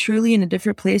really truly in a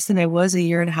different place than I was a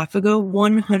year and a half ago?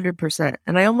 100%.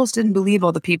 And I almost didn't believe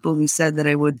all the people who said that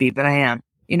I would be, but I am.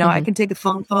 I can take a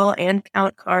phone call and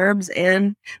count carbs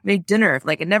and make dinner.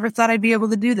 Like, I never thought I'd be able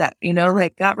to do that.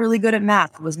 Like, got really good at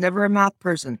math, was never a math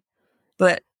person.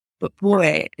 But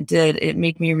boy, did it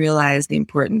make me realize the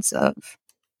importance of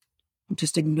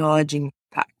just acknowledging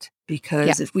fact.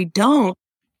 Because if we don't,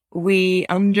 we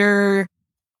don't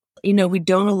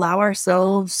allow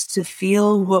ourselves to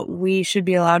feel what we should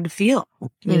be allowed to feel,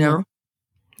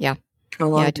 Yeah.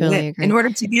 I totally agree. In order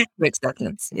to get to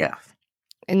acceptance. Yeah.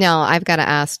 And now I've got to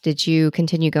ask, did you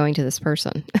continue going to this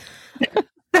person?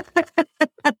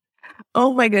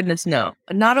 Oh my goodness, no.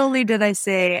 Not only did I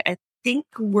say, I think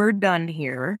we're done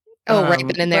here. Oh, right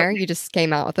then and there, you just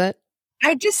came out with it?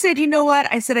 I just said, you know what?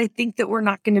 I said, I think that we're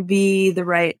not going to be the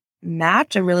right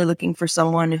match. I'm really looking for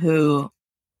someone who,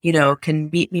 can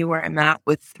meet me where I'm at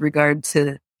with regard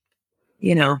to,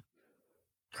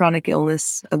 chronic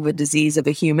illness of a disease of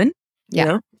a human.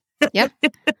 Yep.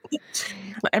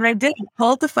 And I did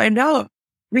call to find out,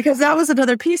 because that was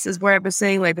another piece, is where I was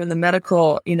saying, like, in the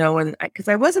medical, because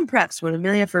I was impressed when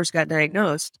Amelia first got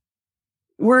diagnosed.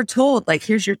 We're told, like,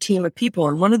 here's your team of people.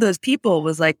 And one of those people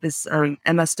was like this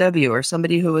MSW, or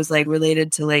somebody who was like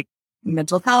related to like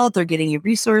mental health or getting you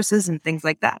resources and things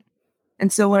like that.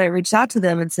 And so when I reached out to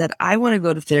them and said, I want to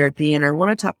go to therapy and I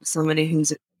want to talk to somebody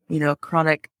who's,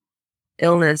 chronic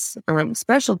illness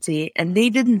specialty, and they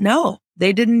didn't know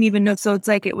they didn't even know. So it's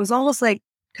like, it was almost like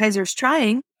Kaiser's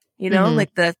trying, Mhm.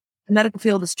 like the medical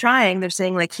field is trying. They're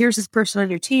saying like, here's this person on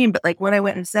your team. But like when I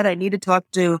went and said, I need to talk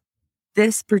to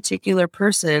this particular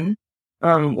person,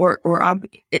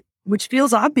 which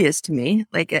feels obvious to me,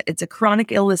 like it's a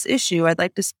chronic illness issue. I'd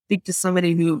like to speak to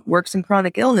somebody who works in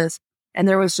chronic illness. And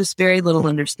there was just very little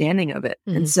understanding of it.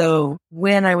 And Mhm. so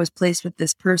when I was placed with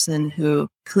this person who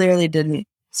clearly didn't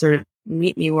sort of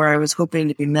meet me where I was hoping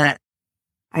to be met,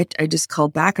 I just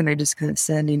called back and I just kind of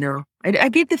said, I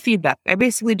gave the feedback. I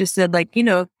basically just said, like,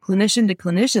 clinician to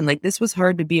clinician, like this was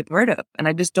hard to be a part of. And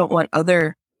I just don't want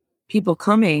other people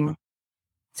coming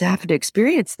to have to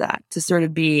experience that, to sort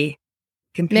of be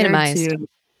compared Minimized. to,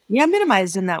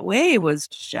 minimized in that way was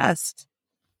just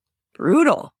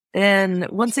brutal. And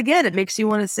once again, it makes you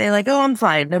want to say like, oh, I'm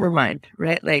fine. Never mind.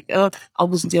 Right. Like, oh, I'll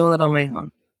just deal with it on my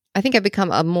own. I think I've become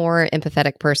a more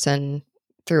empathetic person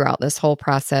throughout this whole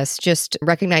process, just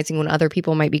recognizing when other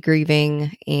people might be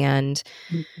grieving and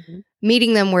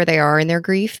meeting them where they are in their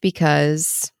grief,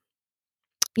 because,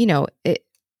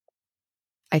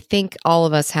 I think all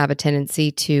of us have a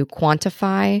tendency to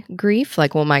quantify grief,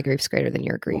 like, well, my grief's greater than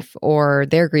your grief, or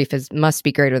their grief must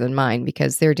be greater than mine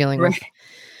because they're dealing with,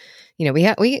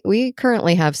 we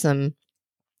currently have some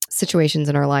situations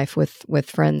in our life with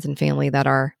friends and family that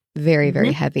are very,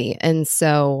 very heavy. And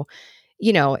so,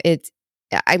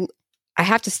 I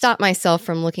have to stop myself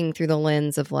from looking through the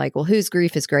lens of like, well, whose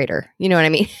grief is greater? You know what I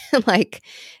mean? Like,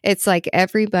 it's like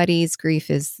everybody's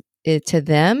grief to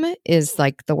them is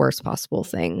like the worst possible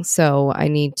thing. So I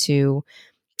need to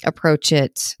approach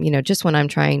it, just when I'm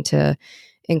trying to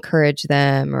encourage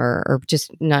them or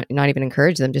just not even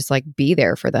encourage them, just like be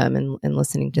there for them and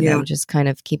listening to them, just kind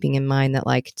of keeping in mind that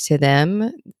like to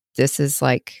them, this is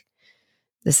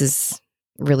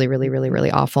really, really, really,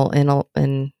 really awful.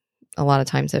 And a lot of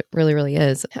times it really, really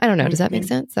is. I don't know. Does that make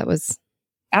sense? That was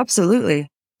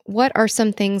absolutely. What are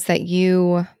some things that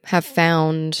you have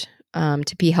found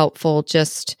to be helpful,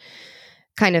 just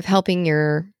kind of helping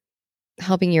your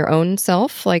own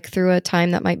self, like through a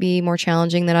time that might be more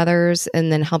challenging than others,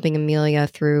 and then helping Amelia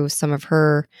through some of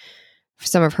her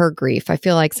grief? I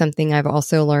feel like something I've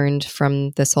also learned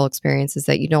from this whole experience is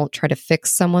that you don't try to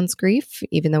fix someone's grief,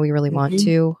 even though we really want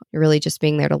to. You're really just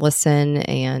being there to listen.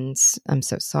 And I'm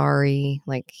so sorry.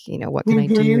 Like, what can I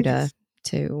do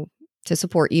to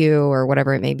support you, or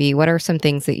whatever it may be? What are some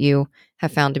things that you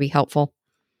have found to be helpful?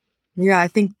 Yeah, I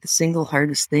think the single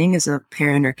hardest thing as a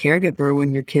parent or caregiver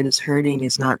when your kid is hurting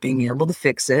is not being able to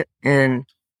fix it. And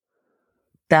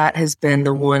that has been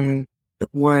the one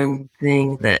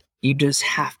thing that you just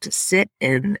have to sit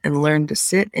in and learn to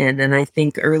sit in. And I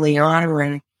think early on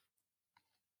when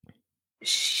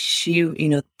she,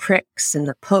 the pricks and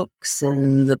the pokes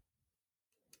and the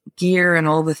gear and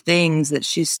all the things that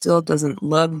she still doesn't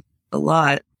love a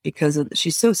lot because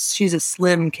she's a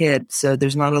slim kid. So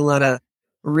there's not a lot of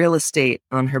real estate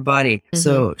on her body.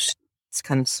 So it's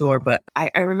kind of sore. But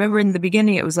I remember in the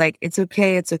beginning, it was like, it's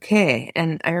okay. It's okay.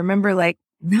 And I remember like,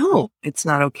 no, it's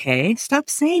not okay.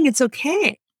 Stop saying it's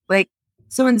okay. Like,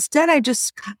 so instead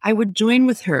I would join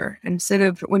with her instead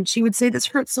of when she would say this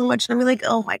hurts so much. And I'd be like,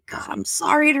 oh my God, I'm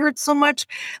sorry. It hurts so much.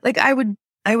 Like I would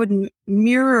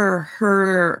mirror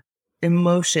her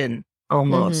emotion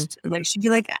almost. And like, she'd be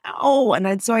like, oh, and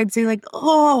I'd say like,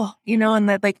 oh,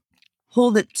 and I'd like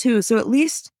hold it too. So at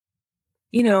least,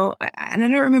 and I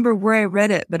don't remember where I read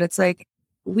it, but it's like,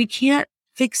 we can't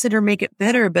fix it or make it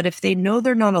better. But if they know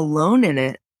they're not alone in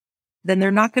it, then they're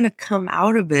not going to come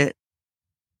out of it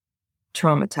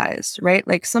traumatized, right?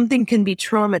 Like something can be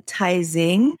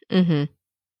traumatizing and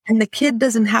the kid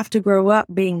doesn't have to grow up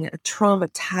being a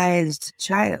traumatized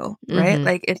child, right?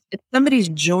 Like if somebody's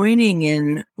joining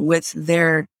in with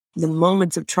the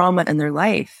moments of trauma in their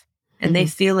life and they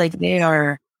feel like they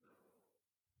are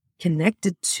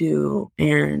connected to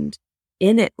and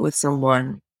in it with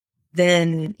someone,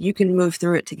 then you can move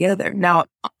through it together. Now,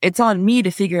 it's on me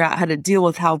to figure out how to deal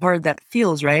with how hard that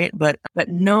feels, right? But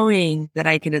knowing that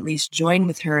I can at least join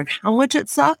with her and how much it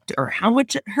sucked or how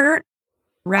much it hurt,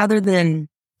 rather than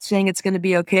saying it's going to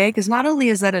be okay. Because not only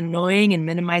is that annoying and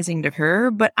minimizing to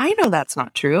her, but I know that's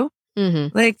not true.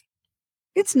 Like,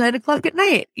 it's 9:00 at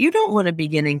night. You don't want to be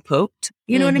getting poked.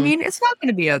 You know what I mean? It's not going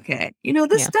to be okay.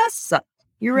 This does suck.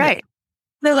 You're right.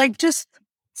 They're like, just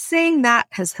saying that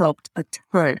has helped a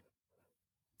ton.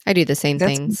 I do the same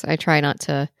things. I try not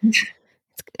to,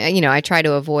 I try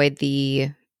to avoid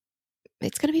the,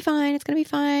 it's going to be fine. It's going to be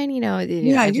fine.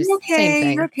 Yeah, you're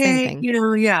okay. You're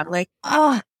okay. Like,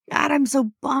 God, I'm so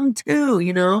bummed too,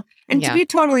 And to Yeah. be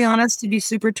totally honest, to be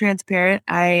super transparent,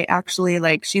 I actually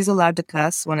she's allowed to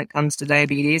cuss when it comes to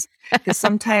diabetes because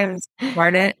sometimes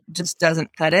Barnett just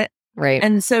doesn't cut it. Right.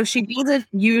 And so she doesn't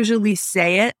usually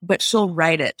say it, but she'll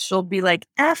write it. She'll be like,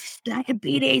 F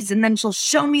diabetes. And then she'll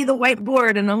show me the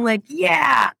whiteboard. And I'm like,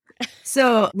 yeah.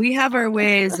 So we have our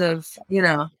ways of,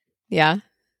 Yeah.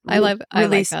 I like that.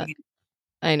 releasing.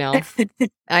 I know.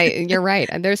 You're right.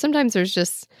 And there's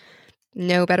just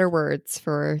no better words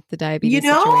for the diabetes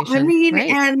situation. I mean,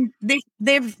 right? and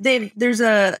there's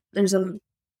a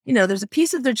there's a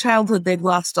piece of their childhood they've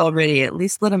lost already. At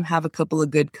least let them have a couple of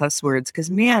good cuss words. Cause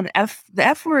man, the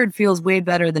F word feels way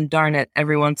better than darn it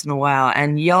every once in a while.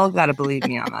 And y'all got to believe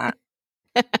me on that.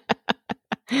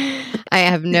 I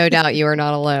have no doubt you are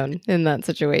not alone in that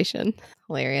situation.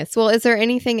 Hilarious. Well, is there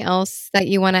anything else that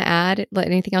you want to add?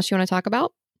 Anything else you want to talk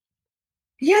about?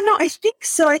 Yeah, no, I think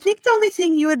so. I think the only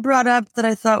thing you had brought up that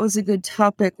I thought was a good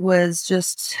topic was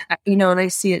just, and I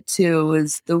see it too,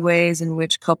 was the ways in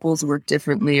which couples work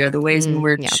differently or the ways in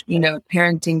which,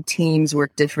 parenting teams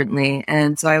work differently.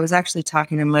 And so I was actually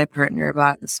talking to my partner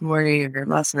about this morning or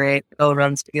last night, it all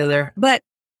runs together. But,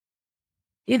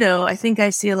 I think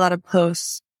I see a lot of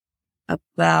posts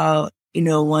about,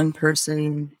 one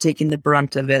person taking the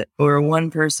brunt of it or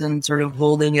one person sort of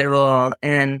holding it all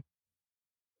and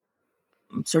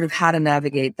sort of how to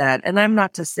navigate that. And I'm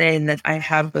not to say that I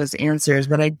have those answers,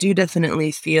 but I do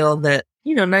definitely feel that,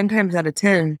 9 times out of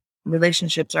 10,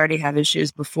 relationships already have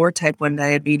issues before type 1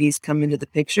 diabetes come into the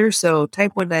picture. So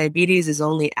type 1 diabetes is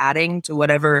only adding to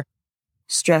whatever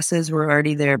stresses were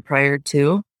already there prior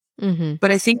to. Mm-hmm.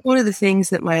 But I think one of the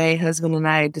things that my husband and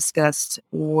I discussed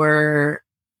were,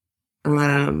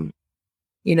 letting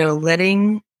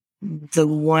the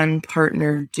one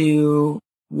partner do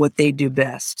what they do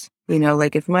best.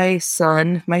 If my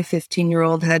son, my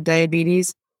 15-year-old had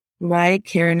diabetes, my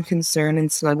care and concern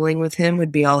and snuggling with him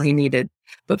would be all he needed.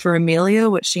 But for Amelia,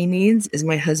 what she needs is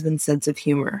my husband's sense of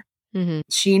humor. Mm-hmm.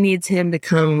 She needs him to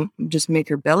come just make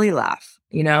her belly laugh,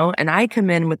 and I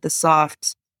come in with the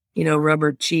soft,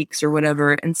 rubber cheeks or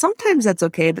whatever. And sometimes that's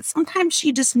okay, but sometimes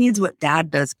she just needs what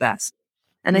dad does best.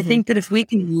 And I think that if we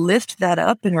can lift that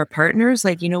up in our partners,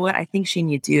 I think she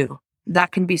needs you.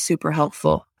 That can be super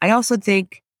helpful. I also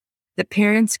think that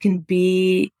parents can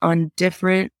be on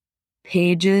different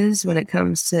pages when it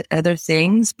comes to other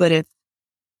things. But if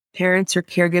parents or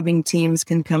caregiving teams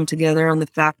can come together on the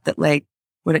fact that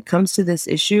when it comes to this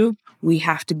issue, we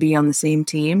have to be on the same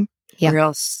team or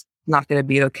else it's not going to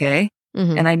be okay.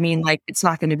 Mm-hmm. And I mean, it's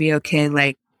not going to be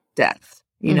okay, death,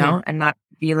 and not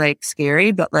be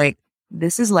scary, but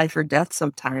this is life or death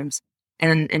sometimes.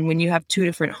 And when you have 2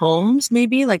 different homes,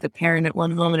 maybe a parent at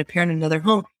one home and a parent at another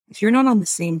home, if you're not on the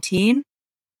same team,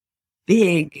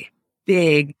 big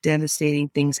devastating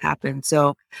things happen.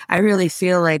 So I really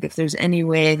feel if there's any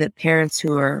way that parents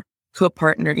who are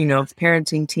co-partner,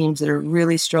 parenting teams that are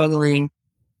really struggling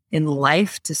in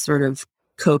life to sort of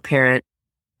co-parent,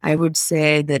 I would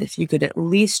say that if you could at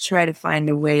least try to find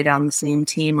a way down the same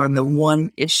team on the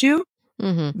one issue,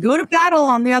 go to battle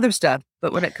on the other stuff.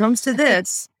 But when it comes to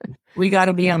this, we got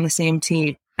to be on the same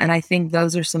team. And I think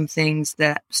those are some things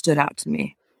that stood out to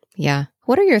me. Yeah.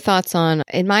 What are your thoughts on,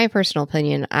 in my personal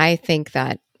opinion, I think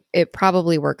that it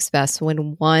probably works best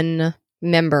when one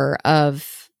member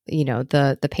of,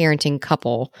 the parenting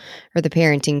couple or the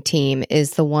parenting team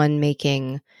is the one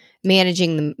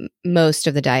managing the most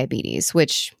of the diabetes,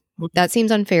 which that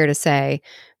seems unfair to say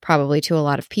probably to a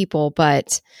lot of people,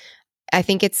 but I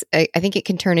think it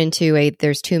can turn into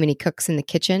there's too many cooks in the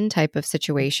kitchen type of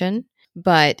situation.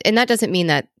 And that doesn't mean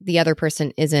that the other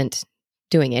person isn't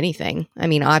doing anything. I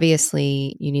mean,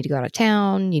 obviously you need to go out of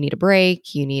town, you need a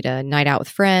break, you need a night out with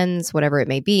friends, whatever it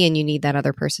may be, and you need that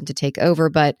other person to take over.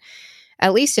 But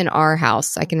at least in our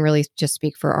house, I can really just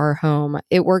speak for our home.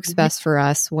 It works best for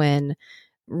us when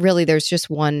really there's just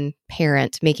one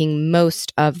parent making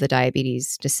most of the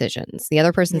diabetes decisions. The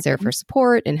other person's there for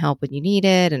support and help when you need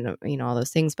it and, all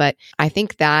those things. But I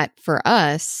think that for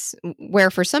us,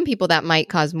 where for some people that might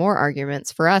cause more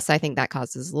arguments, for us, I think that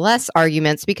causes less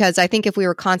arguments because I think if we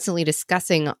were constantly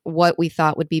discussing what we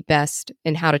thought would be best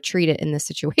and how to treat it in this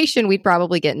situation, we'd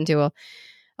probably get into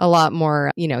a lot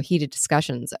more, heated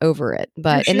discussions over it.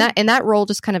 But and that role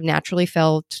just kind of naturally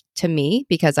fell to me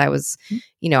because I was,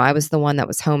 I was the one that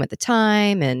was home at the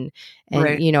time. And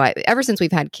right. Ever since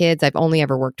we've had kids, I've only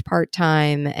ever worked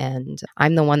part-time and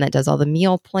I'm the one that does all the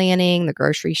meal planning, the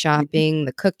grocery shopping,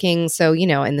 the cooking. So,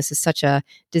 and this is such a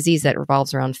disease that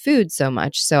revolves around food so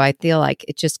much. So I feel like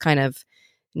it just kind of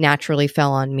naturally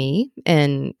fell on me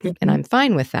and I'm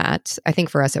fine with that. I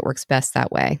think for us, it works best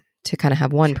that way. to kind of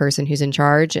have one person who's in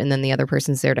charge and then the other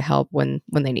person's there to help when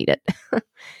they need it.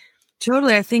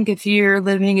 Totally. I think if you're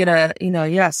living in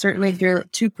certainly if you're a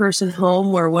 2-person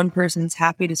home where one person's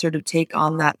happy to sort of take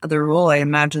on that other role, I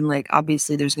imagine like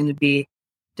obviously there's going to be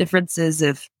differences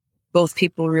if both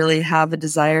people really have a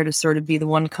desire to sort of be the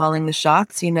one calling the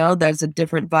shots, there's a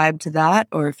different vibe to that.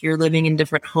 Or if you're living in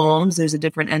different homes, there's a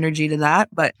different energy to that.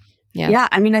 But yeah,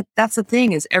 I mean, that's the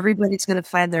thing is everybody's going to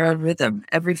find their own rhythm.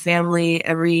 Every family,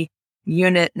 every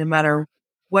unit, no matter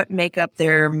what makeup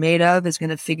they're made of, is going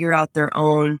to figure out their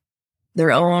own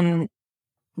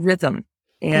rhythm.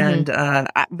 And,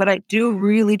 but I do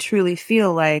really, truly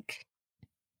feel like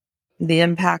the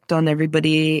impact on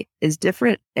everybody is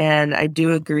different. And I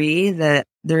do agree that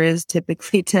there is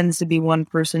typically tends to be one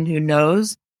person who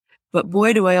knows, but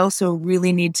boy, do I also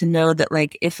really need to know that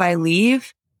like, if I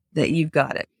leave, that you've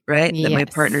got it, right? That my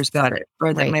partner's got it,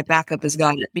 or that my backup has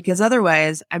got it, because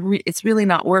otherwise it's really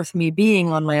not worth me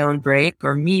being on my own break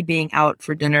or me being out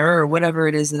for dinner or whatever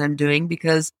it is that I'm doing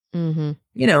because,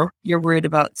 you're worried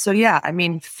about. So yeah, I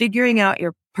mean, figuring out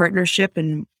your partnership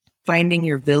and finding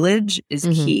your village is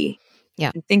key.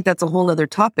 Yeah. I think that's a whole other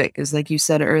topic is like you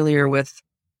said earlier with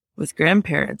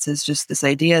grandparents is just this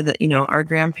idea that, our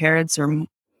grandparents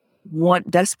want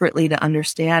desperately to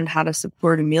understand how to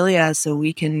support Amelia so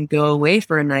we can go away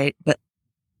for a night, but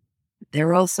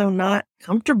they're also not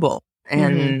comfortable.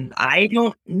 And I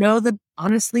don't know that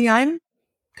honestly I'm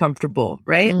comfortable,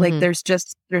 right? Like there's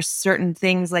certain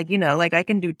things like, like I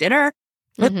can do dinner,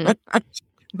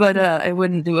 but I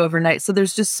wouldn't do overnight. So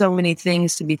there's just so many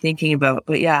things to be thinking about.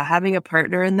 But yeah, having a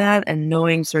partner in that and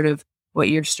knowing sort of what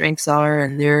your strengths are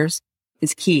and theirs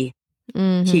is key.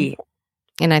 Key.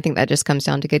 And I think that just comes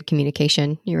down to good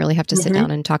communication. You really have to sit down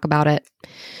and talk about it.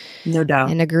 No doubt.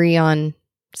 And agree on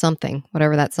something,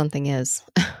 whatever that something is.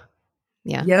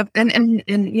 Yeah. Yep. And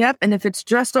yep. And if it's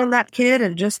just on that kid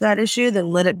and just that issue, then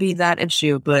let it be that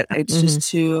issue. But it's just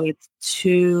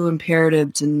too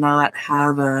imperative to not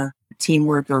have a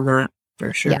teamwork on that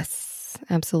for sure. Yes,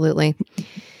 absolutely.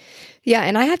 Yeah.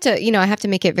 And I have to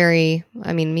make it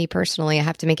me personally, I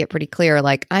have to make it pretty clear.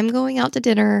 Like I'm going out to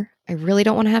dinner. I really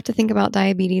don't want to have to think about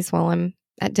diabetes while I'm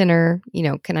at dinner.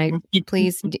 Can I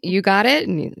please, you got it?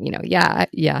 And yeah,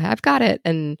 I've got it.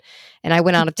 And I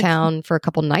went out of town for a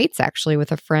couple nights actually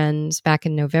with a friend back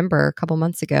in November, a couple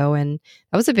months ago. And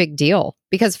that was a big deal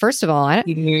because first of all, I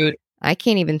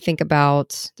can't even think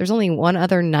about, there's only one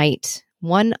other night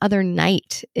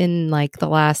in like the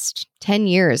last 10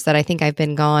 years that I think I've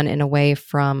been gone and away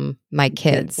from my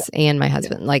kids and my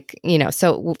husband. Like,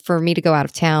 so for me to go out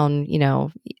of town,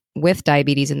 with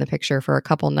diabetes in the picture for a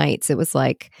couple nights, it was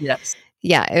like,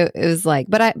 it was like,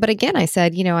 but again, I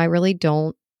said, I really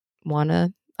don't want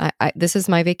to, this is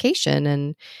my vacation.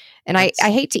 And I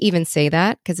hate to even say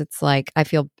that because it's like, I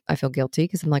feel guilty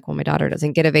because I'm like, well, my daughter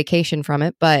doesn't get a vacation from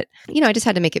it. But, I just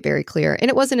had to make it very clear. And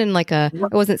it wasn't in like I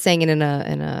wasn't saying it in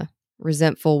a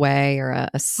resentful way or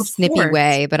a snippy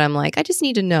way, but I'm like, I just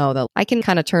need to know that I can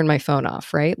kind of turn my phone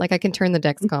off, right? Like I can turn the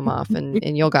Dexcom off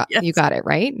and you got it,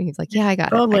 right? And he's like, yeah, I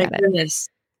got it. Oh my goodness.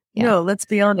 Yeah. No, let's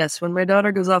be honest. When my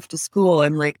daughter goes off to school,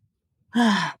 I'm like,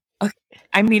 okay.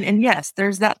 I mean, and yes,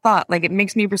 there's that thought. Like it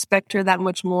makes me respect her that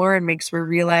much more and makes her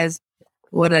realize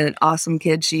what an awesome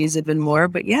kid she is even more.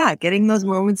 But yeah, getting those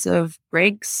moments of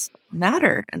breaks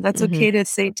matter. And that's okay to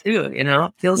say too,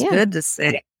 it feels good to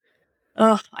say,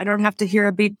 oh, I don't have to hear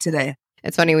a beep today.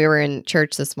 It's funny. We were in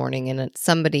church this morning and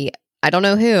somebody, I don't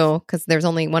know who, because there's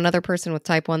only one other person with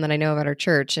type 1 that I know of at our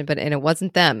church, and it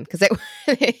wasn't them because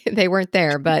they weren't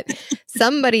there, but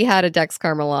somebody had a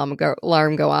Dexcom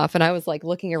alarm go off. And I was like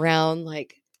looking around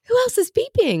like, who else is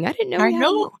beeping? I didn't know. I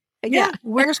know. Yeah.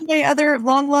 Where's my other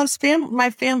long lost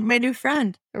my new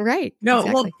friend? Right. No,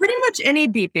 exactly. Well, pretty much any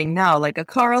beeping now, like a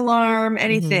car alarm,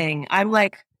 anything. I'm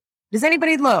like, does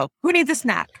anybody low? Who needs a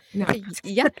snack? No.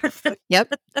 Yep.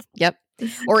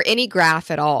 Or any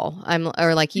graph at all.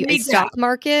 Stock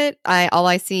market. All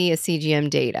I see is CGM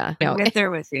data. I'm right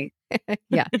there with you.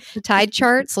 Yeah. Tide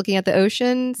charts, looking at the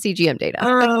ocean, CGM data.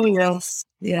 Oh,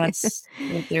 yes.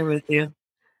 Right there with you.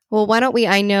 Well, why don't we?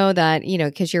 I know that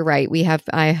because you're right. We have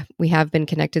been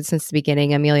connected since the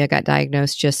beginning. Amelia got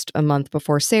diagnosed just a month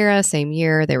before Sarah, same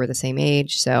year. They were the same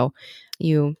age, so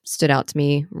you stood out to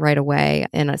me right away.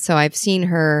 And so I've seen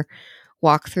her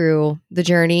walk through the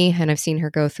journey, and I've seen her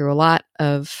go through a lot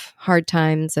of hard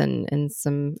times and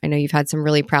some. I know you've had some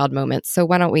really proud moments. So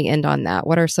why don't we end on that?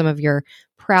 What are some of your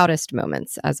proudest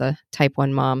moments as a type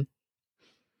 1 mom?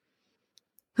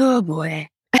 Oh boy.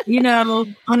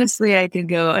 Honestly, I could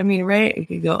go, right? I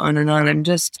could go on and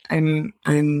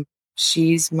on.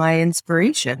 She's my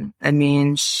inspiration.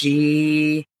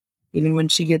 Even when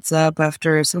she gets up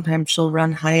after, sometimes she'll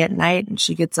run high at night and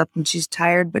she gets up and she's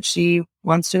tired, but she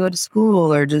wants to go to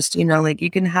school, or just, like, you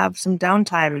can have some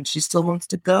downtime and she still wants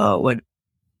to go. And,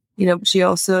 she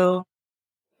also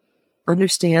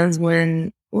understands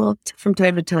when, from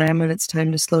time to time, when it's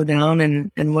time to slow down,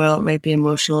 and while it might be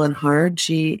emotional and hard,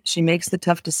 she makes the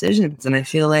tough decisions. And I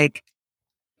feel like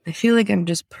I'm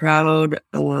just proud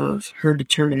of her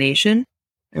determination.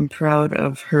 I'm proud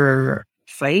of her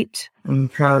fight. I'm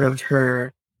proud of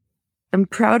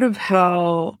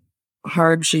how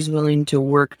hard she's willing to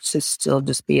work to still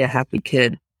just be a happy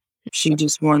kid. She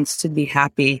just wants to be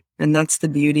happy. And that's the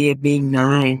beauty of being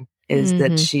 9, is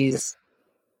that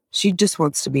she just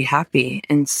wants to be happy.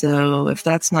 And so if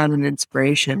that's not an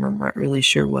inspiration, I'm not really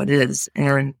sure what is.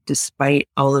 And despite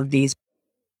all of these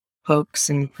pokes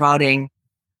and prodding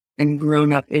and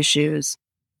grown-up issues,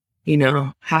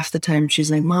 half the time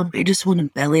she's like, Mom, I just want to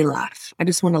belly laugh. I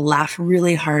just want to laugh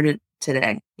really hard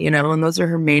today, and those are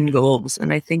her main goals.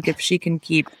 And I think if she can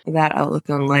keep that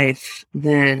outlook on life,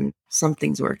 then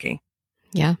something's working.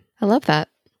 Yeah, I love that.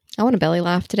 I want to belly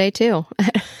laugh today too.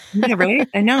 Yeah, right?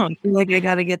 I know. I feel like I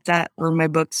got to get that for my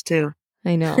books too.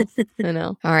 I know.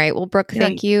 All right. Well, Brooke,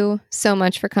 thank you so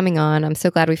much for coming on. I'm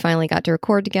so glad we finally got to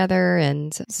record together,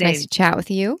 and it's nice to chat with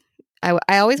you.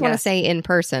 I always want to say in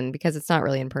person, because it's not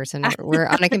really in person. We're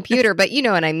on a computer, but you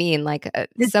know what I mean, like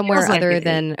somewhere other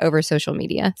than over social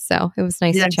media. So it was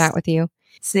nice to chat with you.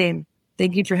 Same.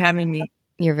 Thank you for having me.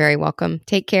 You're very welcome.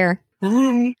 Take care.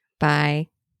 Bye. Bye.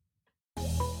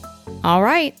 All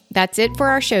right. That's it for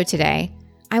our show today.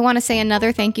 I want to say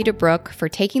another thank you to Brooke for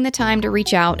taking the time to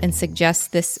reach out and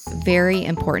suggest this very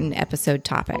important episode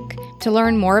topic. To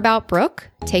learn more about Brooke,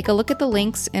 take a look at the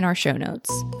links in our show notes.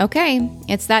 Okay,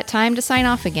 it's that time to sign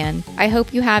off again. I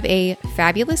hope you have a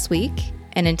fabulous week,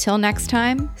 and until next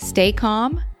time, stay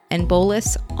calm and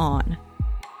bolus on.